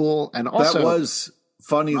the school. And also, that was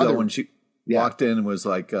funny, though, when she walked in and was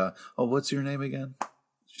like, oh, what's your name again?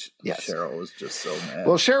 Yes. Cheryl was just so mad.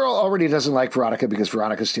 Well, Cheryl already doesn't like Veronica because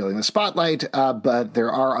Veronica's stealing the spotlight, but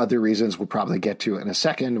there are other reasons we'll probably get to in a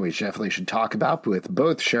second, which definitely should talk about with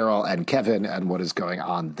both Cheryl and Kevin and what is going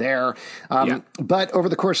on there. But over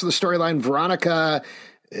the course of the storyline, Veronica,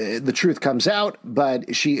 the truth comes out,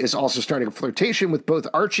 but she is also starting a flirtation with both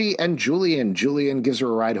Archie and Julian. Julian gives her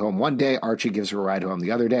a ride home one day. Archie gives her a ride home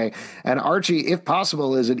the other day. And Archie, if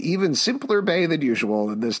possible, is an even simpler bae than usual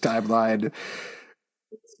in this timeline.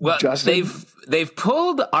 Well, Justin? they've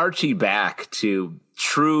pulled Archie back to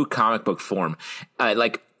true comic book form. And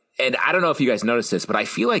I don't know if you guys noticed this, but I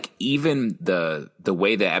feel like even the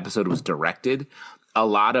way the episode was directed, a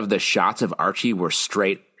lot of the shots of Archie were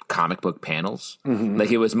straight comic book panels. Mm-hmm.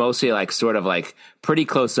 Like it was mostly like sort of like pretty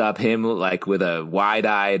close up, him like with a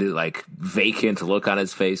wide-eyed, like vacant look on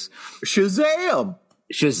his face. Shazam!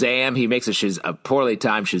 He makes a poorly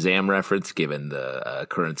timed Shazam reference given the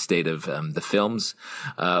current state of the films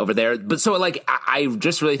over there. But so like I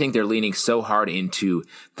just really think they're leaning so hard into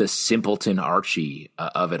the simpleton Archie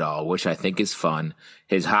of it all, which I think is fun.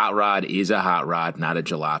 His hot rod is a hot rod, not a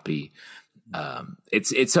jalopy.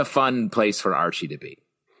 It's a fun place for Archie to be.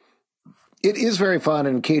 It is very fun,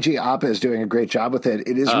 and KG Appa is doing a great job with it.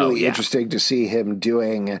 It is really interesting to see him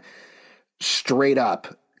doing straight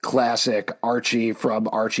up classic Archie from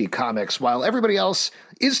Archie comics, while everybody else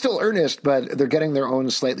is still earnest, but they're getting their own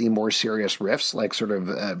slightly more serious riffs, like sort of,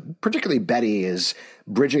 particularly Betty is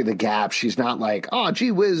bridging the gap. She's not like, oh, gee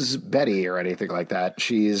whiz, Betty, or anything like that.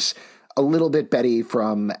 She's a little bit Betty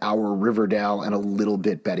from our Riverdale and a little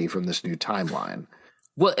bit Betty from this new timeline.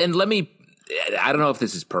 Well, and I don't know if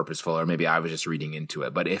this is purposeful or maybe I was just reading into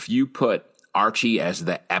it, but if you put Archie as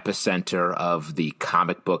the epicenter of the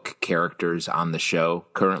comic book characters on the show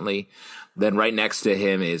currently, then right next to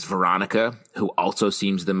him is Veronica, who also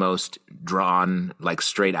seems the most drawn, like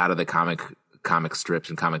straight out of the comic strips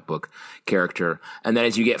and comic book character. And then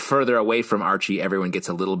as you get further away from Archie, everyone gets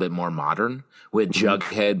a little bit more modern, with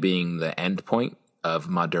Jughead being the end point of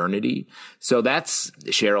modernity. So that's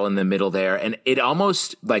Cheryl in the middle there. And it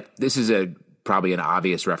almost like, this is probably an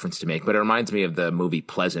obvious reference to make, but it reminds me of the movie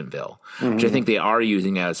Pleasantville, which I think they are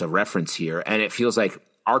using as a reference here. And it feels like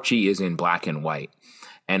Archie is in black and white,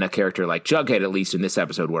 and a character like Jughead, at least in this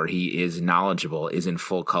episode where he is knowledgeable, is in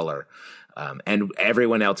full color. And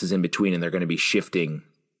everyone else is in between, and they're going to be shifting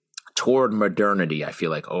toward modernity, I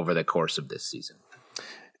feel like, over the course of this season.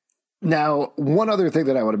 Now, one other thing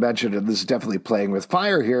that I want to mention, and this is definitely playing with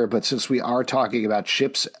fire here, but since we are talking about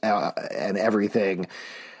ships and everything,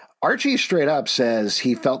 Archie straight up says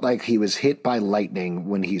he felt like he was hit by lightning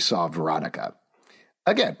when he saw Veronica.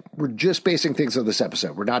 Again, we're just basing things on this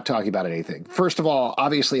episode. We're not talking about anything. First of all,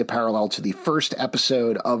 obviously a parallel to the first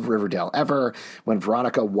episode of Riverdale ever, when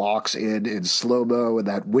Veronica walks in slow-mo in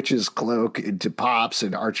that witch's cloak into Pops,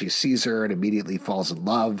 and Archie sees her and immediately falls in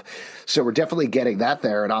love. So we're definitely getting that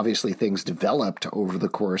there, and obviously things developed over the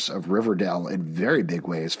course of Riverdale in very big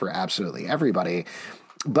ways for absolutely everybody.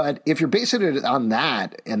 But if you're basing it on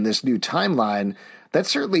that and this new timeline, that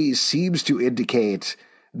certainly seems to indicate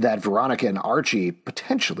that Veronica and Archie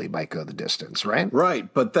potentially might go the distance, right?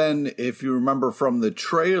 Right. But then if you remember from the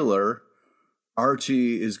trailer,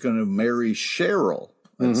 Archie is going to marry Cheryl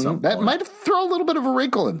at some point. That might throw a little bit of a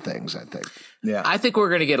wrinkle in things, I think. Yeah. I think we're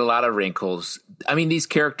going to get a lot of wrinkles. I mean, these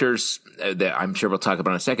characters that I'm sure we'll talk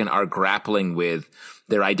about in a second are grappling with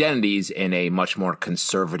their identities in a much more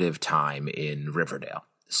conservative time in Riverdale.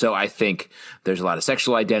 So I think there's a lot of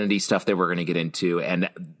sexual identity stuff that we're going to get into. And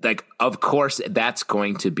like, of course, that's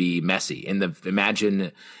going to be messy.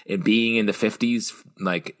 Imagine it being in the 50s,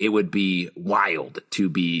 like it would be wild to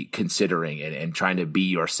be considering and trying to be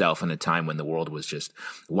yourself in a time when the world was just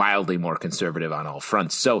wildly more conservative on all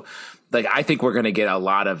fronts. So like, I think we're going to get a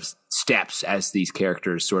lot of steps as these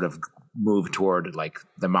characters sort of move toward like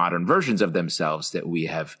the modern versions of themselves that we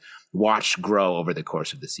have watched grow over the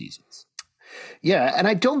course of the seasons. Yeah, and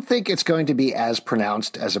I don't think it's going to be as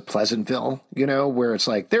pronounced as a Pleasantville, where it's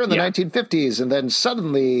like they're in the 1950s and then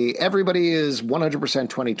suddenly everybody is 100%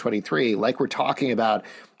 2023, like we're talking about.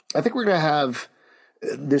 I think we're going to have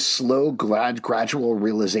this slow, gradual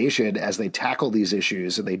realization as they tackle these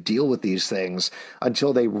issues and they deal with these things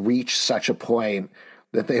until they reach such a point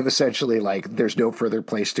that they've essentially like there's no further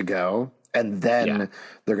place to go. And then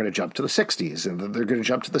they're going to jump to the 60s, and then they're going to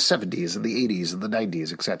jump to the 70s and the 80s and the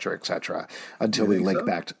 90s, et cetera, until we link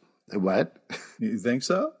back to what? You think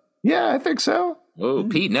so? Yeah, I think so. Oh,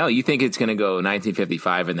 Pete, no, you think it's going to go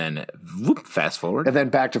 1955 and then whoop, fast forward? And then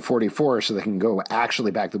back to 44 so they can go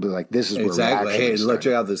actually back to be like, this is where we actually Hey, started. look,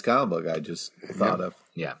 check out this comic book I just thought of.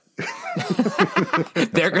 Yeah.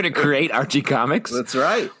 They're going to create Archie comics? That's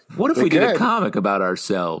right. What if we did a comic about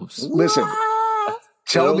ourselves? Listen,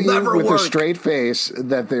 tell me with work. a straight face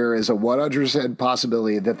that there is a 100%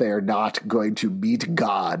 possibility that they are not going to meet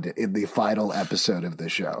God in the final episode of the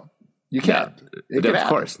show. You can't. Of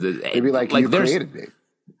course. They'd be like, you created me.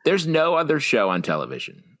 There's no other show on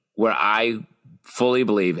television where I fully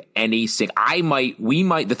believe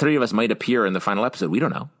the three of us might appear in the final episode. We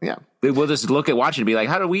don't know. Yeah. We'll just watch it and be like,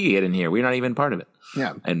 how do we get in here? We're not even part of it.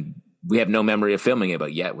 Yeah. And we have no memory of filming it,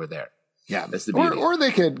 but yet we're there. Yeah. That's the beauty. Or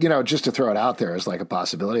they could, just to throw it out there as like a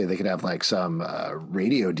possibility, they could have like some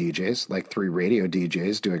radio DJs, like 3 radio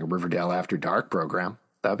DJs doing a Riverdale After Dark program.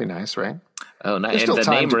 That'd be nice, right? Oh, nice. There's still the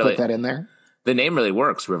time name to really, put that in there. The name really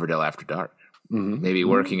works, Riverdale After Dark. Mm-hmm. Maybe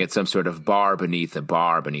working at some sort of bar beneath a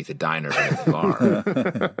bar, beneath a diner, beneath a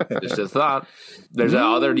bar. Just a thought. There's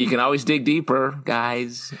you can always dig deeper,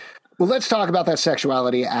 guys. Well, let's talk about that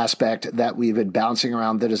sexuality aspect that we've been bouncing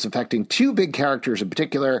around that is affecting 2 big characters in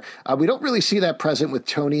particular. We don't really see that present with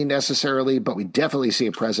Tony necessarily, but we definitely see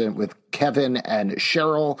it present with Kevin and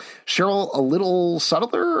Cheryl. Cheryl, a little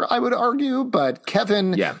subtler, I would argue, but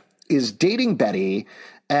Kevin is dating Betty,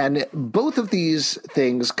 and both of these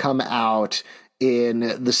things come out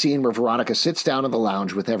in the scene where Veronica sits down in the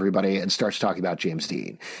lounge with everybody and starts talking about James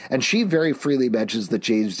Dean. And she very freely mentions that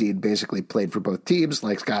James Dean basically played for both teams,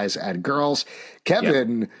 likes guys and girls.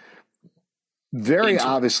 Kevin very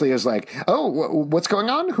obviously is like, oh, what's going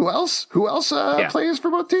on? Who else plays for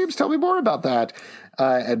both teams? Tell me more about that.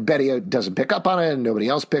 And Betty doesn't pick up on it, and nobody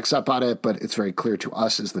else picks up on it, but it's very clear to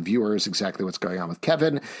us as the viewers exactly what's going on with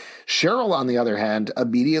Kevin. Cheryl, on the other hand,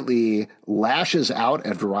 immediately lashes out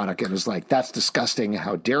at Veronica and is like, that's disgusting.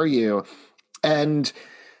 How dare you? And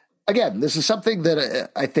again, this is something that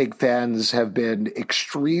I think fans have been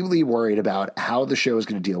extremely worried about how the show is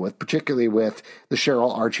going to deal with, particularly with the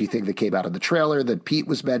Cheryl Archie thing that came out of the trailer that Pete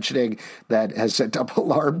was mentioning that has set up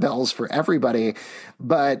alarm bells for everybody.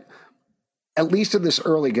 But at least in this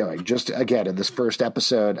early going, just again, in this first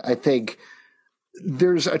episode, I think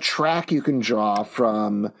there's a track you can draw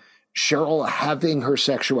from Cheryl having her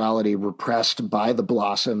sexuality repressed by the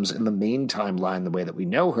Blossoms in the main timeline, the way that we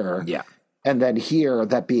know her. Yeah. And then here,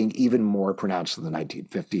 that being even more pronounced in the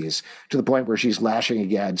 1950s, to the point where she's lashing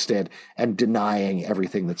against it and denying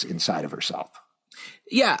everything that's inside of herself.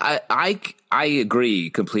 Yeah, I agree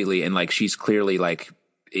completely. And like, she's clearly like,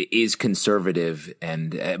 is conservative,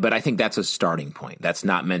 but I think that's a starting point. That's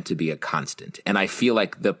not meant to be a constant. And I feel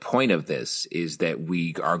like the point of this is that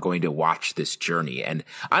we are going to watch this journey, and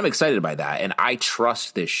I'm excited by that. And I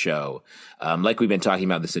trust this show, like we've been talking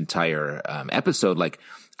about this entire episode. Like,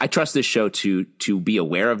 I trust this show to be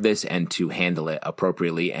aware of this and to handle it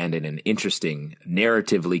appropriately and in an interesting,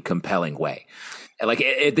 narratively compelling way. Like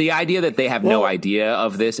the idea that they have no idea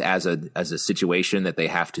of this as a situation that they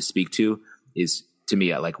have to speak to is, to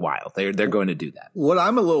me, like, wild. They're going to do that. What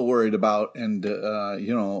I'm a little worried about, and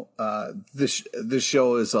this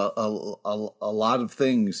show is a lot of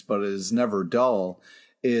things, but is never dull,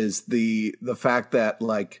 is the fact that,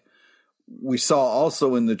 like, we saw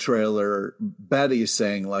also in the trailer Betty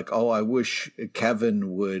saying like, "Oh, I wish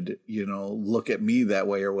Kevin would, look at me that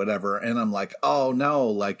way or whatever," and I'm like, "Oh no,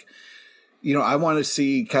 like." I want to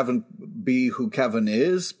see Kevin be who Kevin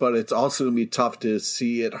is, but it's also going to be tough to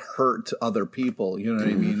see it hurt other people. You know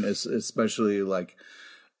what I mean? Especially like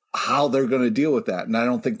how they're going to deal with that. And I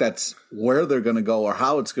don't think that's where they're going to go or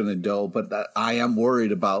how it's going to go, but that I am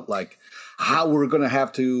worried about like how we're going to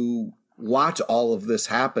have to watch all of this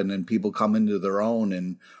happen and people come into their own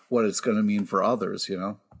and what it's going to mean for others,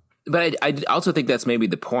 But I also think that's maybe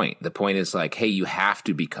the point. The point is like, hey, you have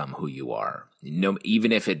to become who you are.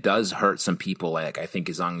 Even if it does hurt some people, like I think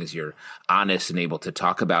as long as you're honest and able to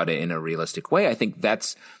talk about it in a realistic way, I think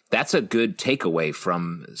that's a good takeaway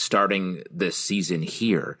from starting this season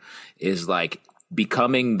here is like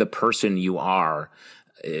becoming the person you are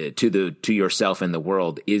to yourself and the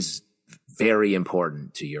world is very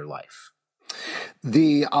important to your life.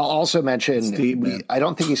 I'll also mention, I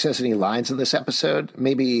don't think he says any lines in this episode,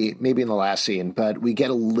 maybe in the last scene, but we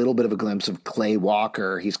get a little bit of a glimpse of Clay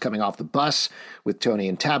Walker. He's coming off the bus with Tony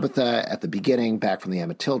and Tabitha at the beginning, back from the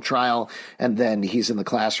Emmett Till trial, and then he's in the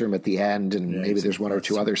classroom at the end, and maybe there's one or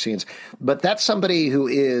two other scenes. But that's somebody who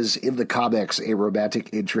is, in the comics, a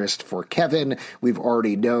romantic interest for Kevin. We've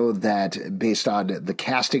already know that, based on the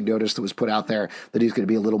casting notice that was put out there, that he's going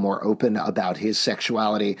to be a little more open about his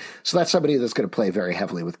sexuality. So that's somebody that's going to play very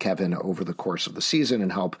heavily with Kevin over the course of the season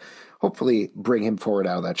and help hopefully bring him forward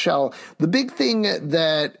out of that shell. The big thing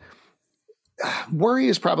that worry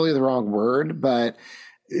is probably the wrong word, but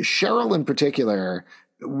Cheryl in particular,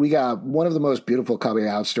 we got one of the most beautiful coming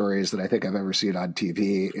out stories that I think I've ever seen on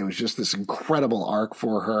TV. It was just this incredible arc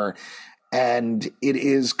for her. And it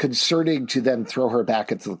is concerning to then throw her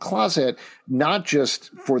back into the closet, not just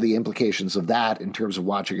for the implications of that in terms of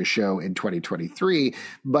watching a show in 2023,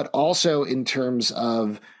 but also in terms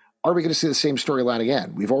of, are we going to see the same storyline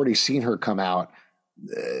again? We've already seen her come out.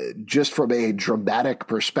 Just from a dramatic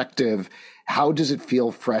perspective, how does it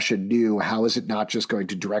feel fresh and new? How is it not just going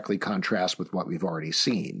to directly contrast with what we've already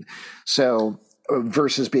seen? So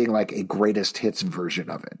versus being like a greatest hits version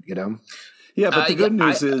of it, you know? Yeah, but the good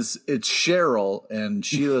news is it's Cheryl, and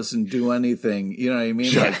she doesn't do anything. You know what I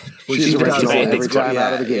mean? Sure. Like, when She's she does every time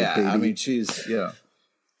out of the gate, baby. I mean, she's, yeah.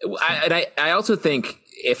 I also think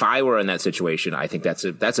if I were in that situation, I think that's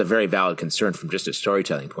a very valid concern from just a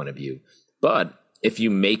storytelling point of view. But if you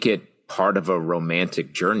make it part of a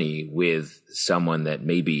romantic journey with someone that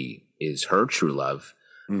maybe is her true love,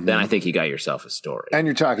 then I think you got yourself a story. And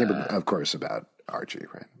you're talking, of course, about Archie,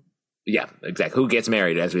 right? Yeah, exactly. Who gets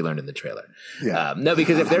married, as we learned in the trailer. Yeah. No,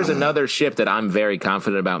 because if there's another ship that I'm very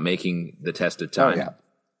confident about making the test of time,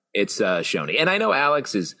 it's Shoney. And I know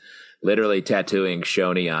Alex is literally tattooing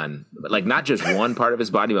Shoney on, like, not just one part of his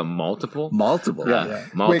body, but multiple. Multiple.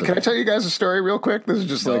 Wait, can I tell you guys a story real quick? This is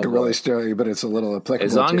just like a really story, but it's a little applicable.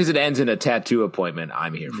 As long as it ends in a tattoo appointment,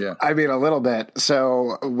 I'm here for it. I mean, a little bit.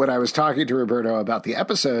 So when I was talking to Roberto about the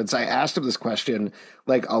episodes, I asked him this question,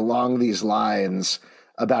 like, along these lines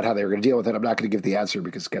about how they were going to deal with it. I'm not going to give the answer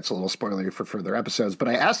because it gets a little spoilery for further episodes, but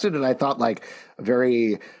I asked it and I thought like a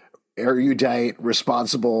very erudite,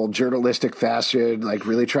 responsible, journalistic fashion, like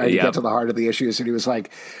really trying to get to the heart of the issues. And he was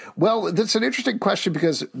like, well, that's an interesting question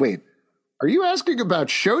because wait, are you asking about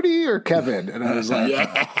Shoney or Kevin? And I was like,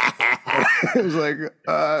 I was like,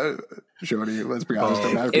 Shoney, let's be honest.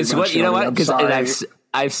 I'm asking It's about what, Shoney. you know what? Because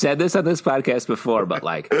I've said this on this podcast before, but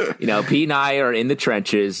like, you know, Pete and I are in the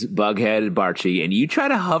trenches, Bughead and Barchi, and you try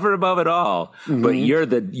to hover above it all, but you're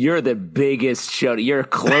the biggest Shoney. You're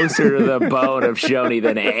closer to the bone of Shoney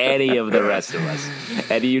than any of the rest of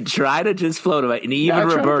us. And you try to just float about. And even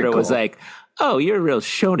Roberto was like, oh, you're a real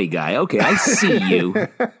Shoney guy. Okay, I see you.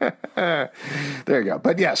 There you go.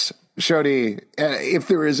 But yes, Shoney, if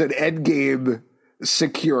there is an end game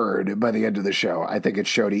secured by the end of the show, I think it's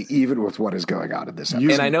Shoney, even with what is going on in this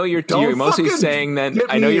episode. And I know you're mostly saying that.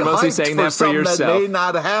 I know you're mostly saying that for yourself. That may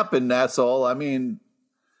not happen, asshole. I mean,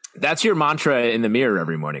 that's your mantra in the mirror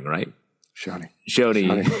every morning, right? Shoney. Shoney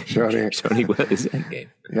was endgame.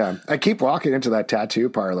 Yeah, I keep walking into that tattoo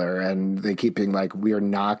parlor, and they keep being like, "We are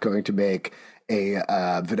not going to make a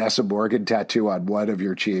Vanessa Morgan tattoo on one of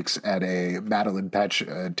your cheeks and a Madeline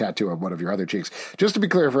Petch tattoo on one of your other cheeks." Just to be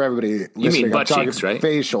clear for everybody listening, you mean butt cheeks, right?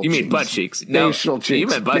 Facial. You cheeks. mean butt cheeks? No, facial cheeks. You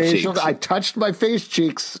meant butt cheeks. I touched my face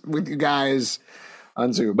cheeks with you guys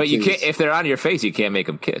on Zoom, but please. you can't. If they're on your face, you can't make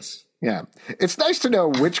them kiss. Yeah, it's nice to know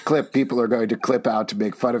which clip people are going to clip out to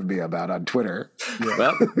make fun of me about on Twitter. Yeah.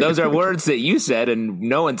 Well, those are words that you said, and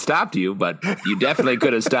no one stopped you, but you definitely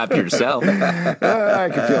could have stopped yourself. I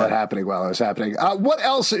can feel it happening while it was happening. What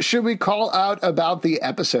else should we call out about the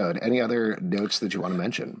episode? Any other notes that you want to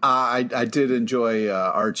mention? I did enjoy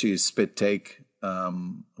Archie's spit take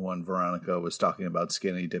when Veronica was talking about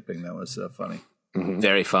skinny dipping. That was funny. Mm-hmm.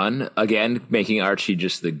 Very fun. Again, making Archie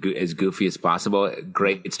just as goofy as possible.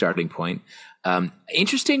 Great starting point.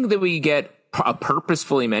 Interesting that we get a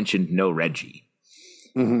purposefully mentioned no Reggie.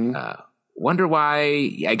 Wonder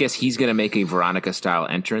why. I guess he's going to make a Veronica style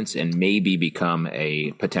entrance and maybe become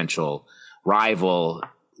a potential rival.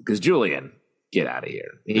 Because Julian, get out of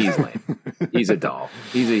here. He's lame. He's a doll.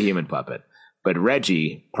 He's a human puppet. But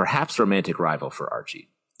Reggie, perhaps romantic rival for Archie,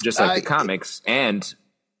 just like the comics and.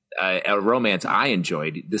 A romance I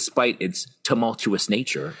enjoyed despite its tumultuous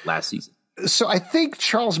nature last season. So I think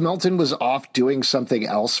Charles Melton was off doing something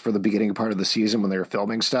else for the beginning part of the season when they were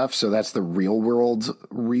filming stuff. So that's the real world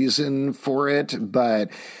reason for it. But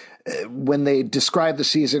when they described the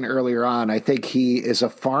season earlier on, I think he is a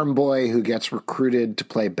farm boy who gets recruited to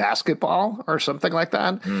play basketball or something like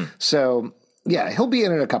that. So yeah, he'll be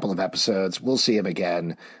in it a couple of episodes. We'll see him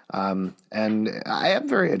again. And I am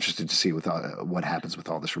very interested to see what happens with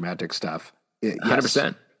all this romantic stuff.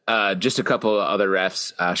 100%. Just a couple of other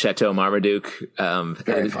refs. Chateau Marmaduke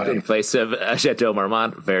in place of Chateau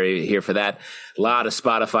Marmont. Very here for that. A lot of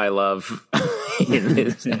Spotify love in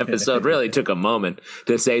this episode. Really took a moment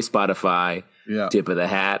to say Spotify. Yeah. Tip of the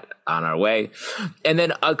hat on our way. And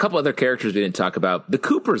then a couple other characters we didn't talk about. The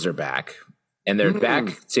Coopers are back, and they're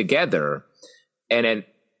back together. And it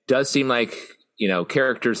does seem like, you know,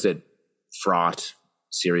 characters that fraught,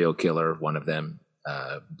 serial killer, one of them,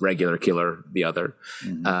 regular killer, the other.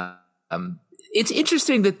 Mm-hmm. It's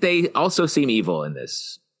interesting that they also seem evil in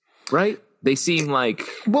this, right? They seem like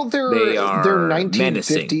they're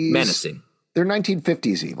 1950s, menacing. They're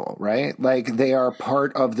 1950s evil, right? Like they are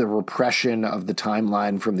part of the repression of the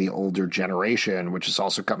timeline from the older generation, which is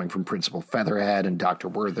also coming from Principal Featherhead and Dr.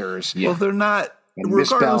 Werther's. Yeah. Well, they're not,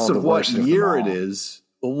 regardless of what year it is,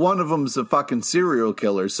 one of them's a fucking serial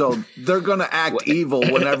killer. So they're going to act evil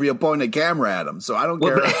whenever you point a camera at them. So I don't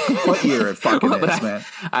care what year it fucking is, man.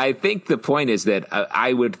 I think the point is that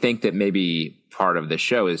I would think that maybe part of the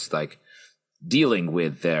show is like dealing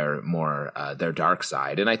with their dark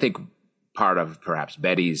side. And I think part of perhaps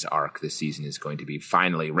Betty's arc this season is going to be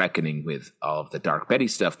finally reckoning with all of the Dark Betty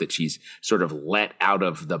stuff that she's sort of let out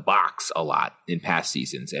of the box a lot in past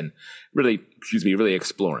seasons, and really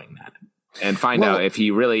exploring that and find out if he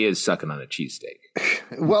really is sucking on a cheesesteak.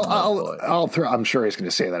 Well, I'm sure he's going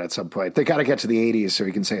to say that at some point. They got to get to the 80s so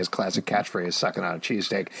he can say his classic catchphrase, sucking on a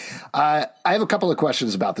cheesesteak. I have a couple of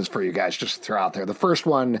questions about this for you guys just to throw out there. The first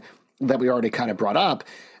one that we already kind of brought up,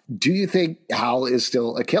 do you think Hal is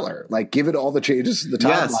still a killer? Like, given all the changes in the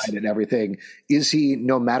timeline and everything, is he,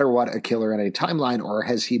 no matter what, a killer in a timeline, or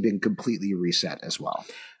has he been completely reset as well?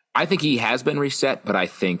 I think he has been reset, but I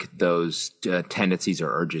think those tendencies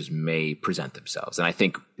or urges may present themselves. And I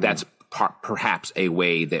think that's perhaps a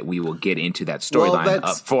way that we will get into that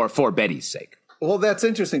storyline for Betty's sake. Well, that's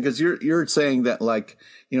interesting because you're saying that, like,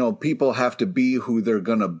 people have to be who they're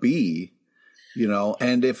going to be.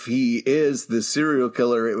 And if he is the serial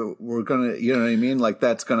killer, we're going to, you know what I mean? Like,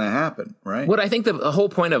 that's going to happen, right? What I think the whole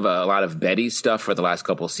point of a lot of Betty's stuff for the last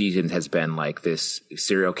couple of seasons has been like this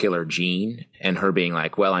serial killer gene and her being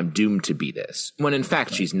like, well, I'm doomed to be this. When in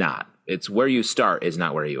fact, she's not. It's where you start is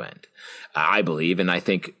not where you end, I believe. And I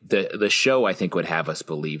think the show, I think, would have us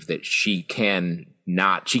believe that she can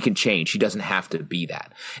change. She doesn't have to be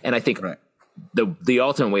that. And I think the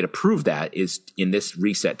ultimate way to prove that is in this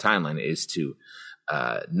reset timeline is to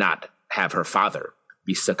not have her father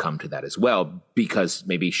be succumb to that as well, because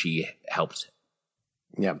maybe she helps him.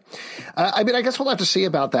 Yeah. I mean, I guess we'll have to see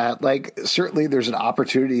about that. Like, certainly there's an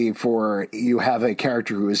opportunity for you have a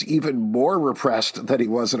character who is even more repressed than he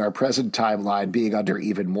was in our present timeline, being under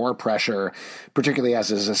even more pressure, particularly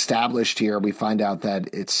as is established here. We find out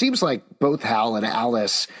that it seems like both Hal and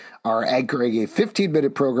Alice are anchoring a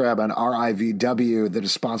 15-minute program on RIVW that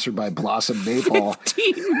is sponsored by Blossom Maple.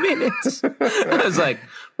 15 minutes. I was like,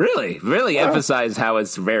 really emphasize how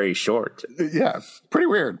it's very short. Yeah, pretty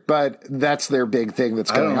weird, but that's their big thing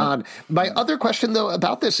that's going on. My other question, though,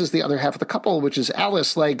 about this is the other half of the couple, which is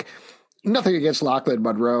Alice. Like, nothing against Lachlan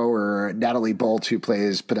Monroe or Natalie Bolt, who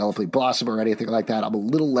plays Penelope Blossom or anything like that. I'm a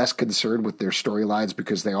little less concerned with their storylines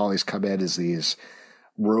because they always come in as these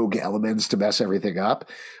rogue elements to mess everything up.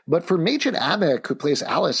 But for Machen Amick, who plays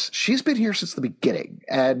Alice, she's been here since the beginning.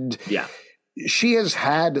 And she has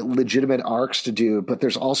had legitimate arcs to do, but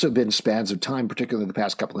there's also been spans of time, particularly the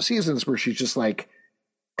past couple of seasons, where she's just like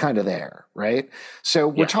kind of there, right? So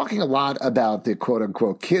we're talking a lot about the quote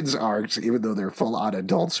unquote kids arcs, even though they're full on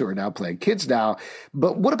adults who are now playing kids now.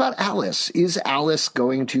 But what about Alice? Is Alice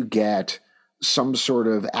going to get some sort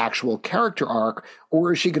of actual character arc,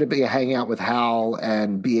 or is she going to be hanging out with Hal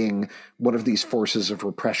and being one of these forces of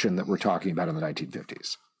repression that we're talking about in the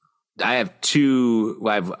 1950s? I have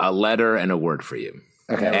a letter and a word for you.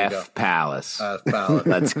 Okay. F Palace. Palace.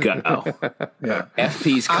 Let's go.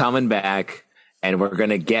 FP's coming back, and we're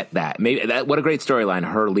going to get that. Maybe what a great storyline,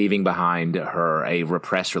 her leaving behind a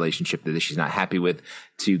repressed relationship that she's not happy with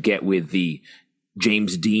to get with the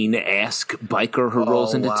James Dean-esque biker who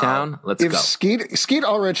rolls into town. Let's go. Skeet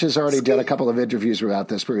Ulrich has already done a couple of interviews about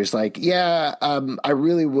this where he's like, I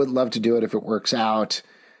really would love to do it if it works out.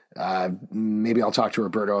 Maybe I'll talk to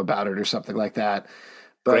Roberto about it or something like that.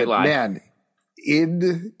 But man,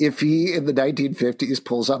 if he in the 1950s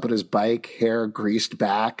pulls up on his bike, hair greased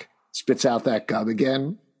back, spits out that gum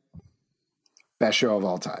again, best show of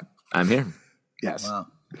all time. I'm here. Yes. Wow.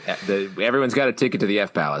 Everyone's got a ticket to the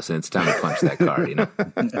F Palace, and it's time to punch that card,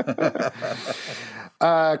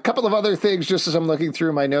 A couple of other things, just as I'm looking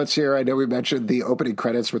through my notes here. I know we mentioned the opening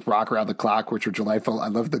credits with Rock Around the Clock, which were delightful. I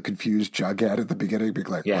love the confused Jughead at the beginning, being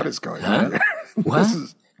like, what is going on here? What? This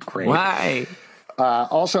is great. Why?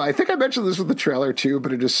 Also, I think I mentioned this with the trailer too,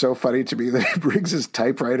 but it is so funny to me that he brings his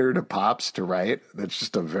typewriter to Pops to write. That's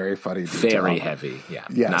just a very funny detail. Very heavy, Yes.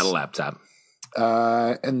 Not a laptop.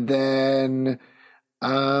 And then...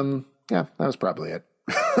 that was probably it.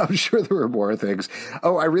 I'm sure there were more things.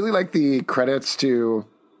 Oh, I really like the credits to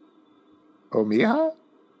Omiha.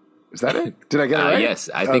 Is that it? Did I get it right? Yes,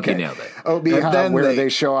 I think you nailed it. Where they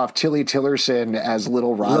show off Tilly Tillerson as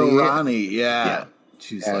Little Ronnie. Little Ronnie, yeah.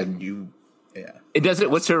 She's like, you... Yeah. It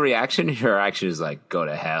doesn't. What's her reaction? Her reaction is like, "Go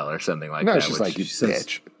to hell" or something like that. No, she's like, "You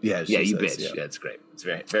bitch." Yeah, you bitch. Yeah, it's great. It's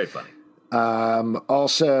very, very funny.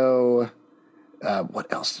 Also,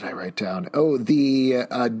 what else did I write down? Oh, the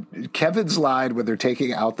Kevin's line when they're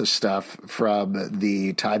taking out the stuff from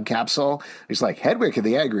the time capsule. He's like, "Hedwig and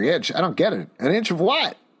the Angry Inch. I don't get it. An inch of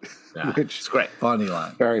what?" Which is great. Funny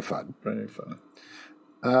line. Very fun. Very funny.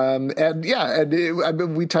 I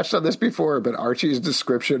mean, we touched on this before, but Archie's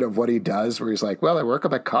description of what he does, where he's like, well, I work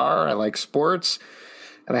on my car, I like sports,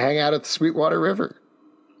 and I hang out at the Sweetwater River.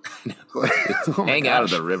 Hang out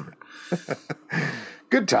at the river.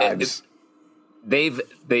 Good times.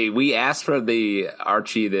 We asked for the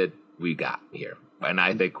Archie that we got here, and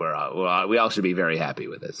I think we all should be very happy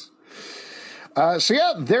with this.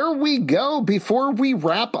 There we go. Before we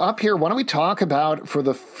wrap up here, why don't we talk about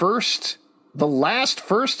the first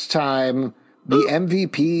time, the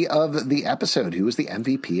MVP of the episode. Who was the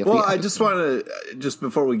MVP of the episode? Well, I just want to, just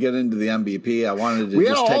before we get into the MVP, I wanted to we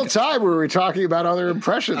had a whole time where we were talking about other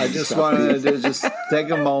impressions. I just wanted to just take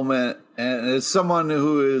a moment, and as someone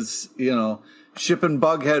who is, shipping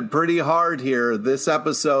Bughead pretty hard here, this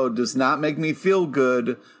episode does not make me feel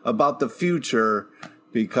good about the future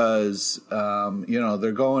because,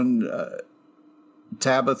 they're going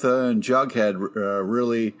Tabitha and Jughead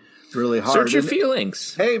really hard. Search your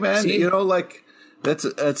feelings. Hey, man, that's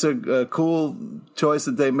a cool choice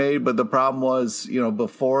that they made. But the problem was,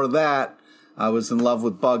 before that, I was in love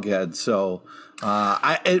with Bughead. So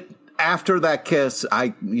after that kiss,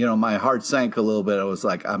 my heart sank a little bit. I was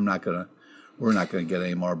like, we're not gonna get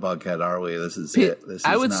any more Bughead, are we? This is it.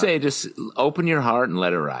 I would say just open your heart and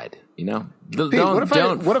let it ride.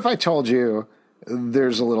 What if I told you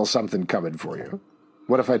there's a little something coming for you?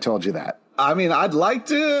 What if I told you that? I mean, I'd like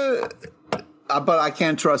to, but I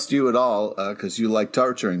can't trust you at all because you like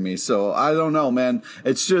torturing me. So I don't know, man.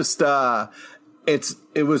 It's just,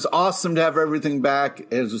 it was awesome to have everything back.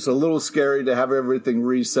 It was a little scary to have everything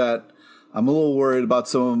reset. I'm a little worried about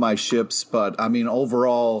some of my ships, but I mean,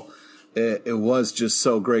 overall, it was just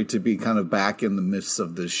so great to be kind of back in the midst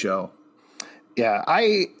of this show. Yeah,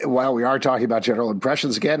 while we are talking about general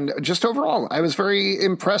impressions again, just overall, I was very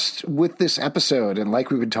impressed with this episode. And like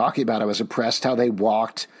we've been talking about, I was impressed how they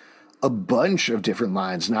walked a bunch of different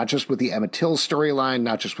lines, not just with the Emma Till storyline,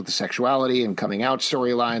 not just with the sexuality and coming out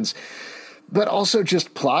storylines, but also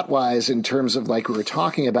just plot-wise in terms of, like we were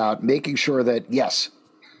talking about, making sure that, yes,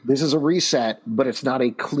 this is a reset, but it's not a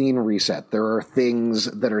clean reset. There are things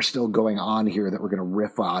that are still going on here that we're going to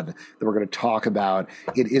riff on, that we're going to talk about.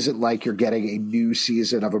 It isn't like you're getting a new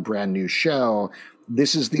season of a brand new show.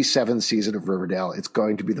 This is the 7th season of Riverdale. It's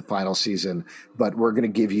going to be the final season, but we're going to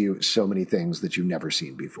give you so many things that you've never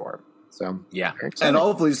seen before. So, yeah. And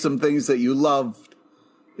hopefully some things that you loved,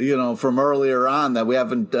 from earlier on that we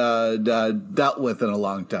haven't dealt with in a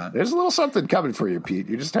long time. There's a little something coming for you, Pete.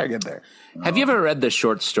 You just hang in there. Have you ever read the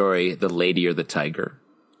short story, The Lady or the Tiger?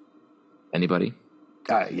 Anybody?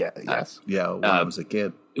 Yes. When I was a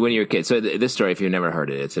kid. When you're a kid. So this story, if you've never heard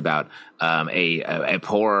it, it's about a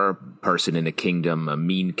poor person in a kingdom, a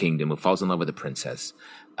mean kingdom, who falls in love with a princess.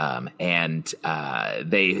 And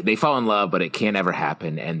they fall in love, but it can't ever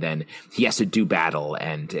happen. And then he has to do battle.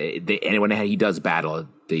 And when he does battle,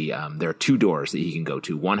 there are 2 doors that he can go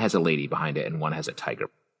to. One has a lady behind it, and one has a tiger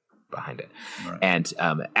behind it. Right. And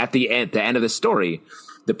at the end of the story,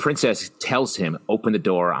 the princess tells him, open the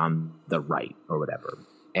door on the right or whatever.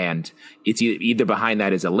 And it's either behind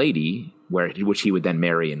that is a lady, which he would then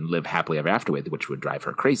marry and live happily ever after with, which would drive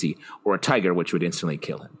her crazy, or a tiger, which would instantly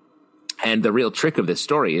kill him. And the real trick of this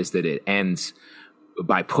story is that it ends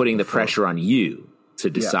by putting the pressure on you to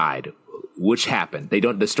decide which happened.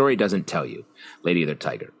 The story doesn't tell you, Lady of the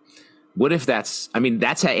Tiger. What if that's how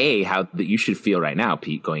that you should feel right now,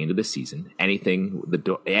 Pete, going into the season.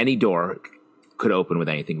 Any door could open with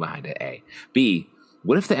anything behind it, A. B,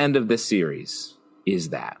 what if the end of this series is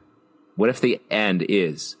that? What if the end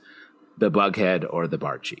is the Bughead or the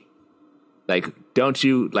Barchi? Don't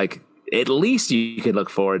you, at least you can look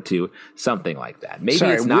forward to something like that. Maybe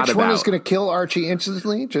it's not which one is going to kill Archie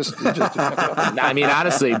instantly? Just I mean,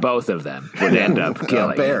 honestly, both of them would end up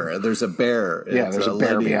killing a bear. There's a bear. Yeah, there's a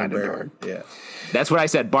bear behind the door. Yeah. That's what I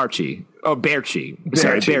said, Barchi. Oh, Bearchi.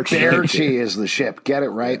 Sorry, Bearchi. Bearchi is the ship. Get it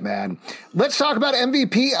right, man. Let's talk about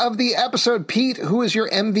MVP of the episode. Pete, who is your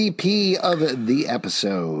MVP of the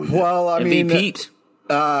episode? Well, I mean... Pete.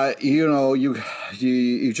 You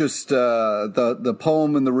just the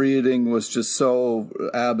poem and the reading was just so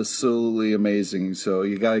absolutely amazing. So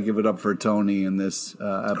you got to give it up for Tony in this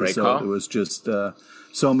episode. It was just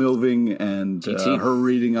so moving, and her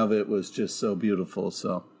reading of it was just so beautiful.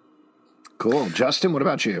 So cool. Justin, what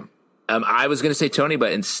about you? I was going to say Tony,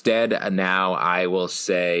 but instead now I will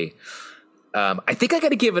say I think I got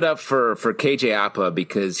to give it up for KJ Apa,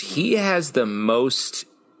 because he has the most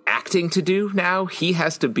acting to do now. He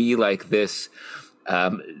has to be like this,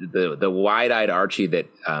 the wide-eyed Archie that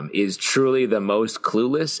is truly the most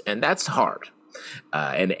clueless, and that's hard.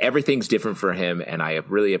 And everything's different for him, and I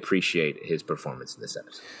really appreciate his performance in this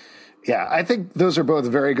episode. Yeah, I think those are both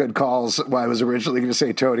very good calls. Well, I was originally going to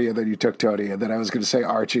say Tony, and then you took Tony, and then I was going to say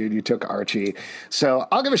Archie, and you took Archie. So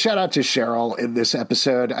I'll give a shout out to Cheryl in this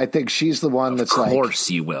episode. I think she's the one that's like... Of course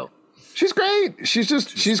you will. She's great.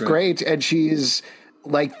 She's great, and she's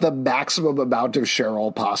like the maximum amount of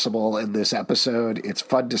Cheryl possible in this episode. It's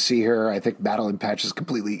fun to see her. I think Madeline Petch is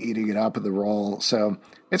completely eating it up in the role. So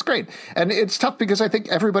it's great. And it's tough because I think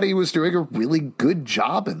everybody was doing a really good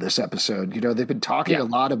job in this episode. You know, they've been talking a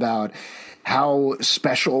lot about how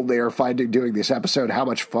special they are finding doing this episode, how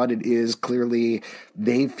much fun it is. Clearly,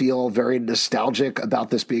 they feel very nostalgic about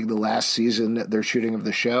this being the last season that they're shooting of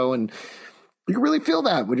the show. And you can really feel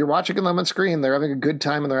that when you're watching them on screen. They're having a good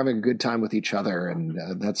time, and they're having a good time with each other. And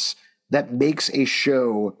that makes a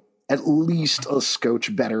show at least a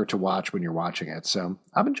scotch better to watch when you're watching it. So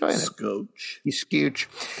I'm enjoying it. Scotch. You scooch.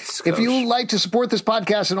 If you would like to support this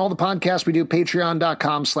podcast and all the podcasts we do,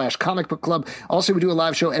 patreon.com/comic book club. Also, we do a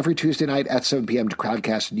live show every Tuesday night at 7 p.m. to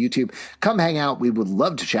Crowdcast and YouTube. Come hang out. We would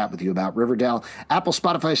love to chat with you about Riverdale, Apple,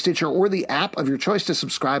 Spotify, Stitcher, or the app of your choice to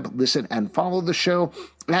subscribe, listen, and follow the show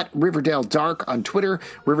at Riverdale Dark on Twitter,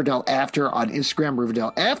 Riverdale After on Instagram,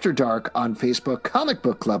 Riverdale After Dark on Facebook,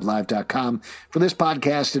 comicbookclublive.com for this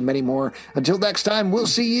podcast and many more. Until next time, we'll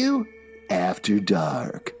see you after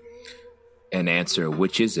dark. And answer,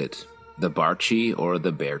 which is it? The Barchi or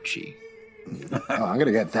the Bearchi? I'm going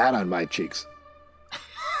to get that on my cheeks.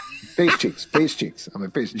 Face cheeks. On my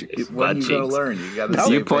face cheeks. When you go to learn, you got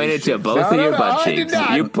to You pointed to both of your butt cheeks.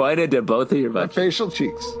 You pointed to both of your butt cheeks. Facial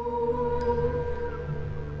cheeks.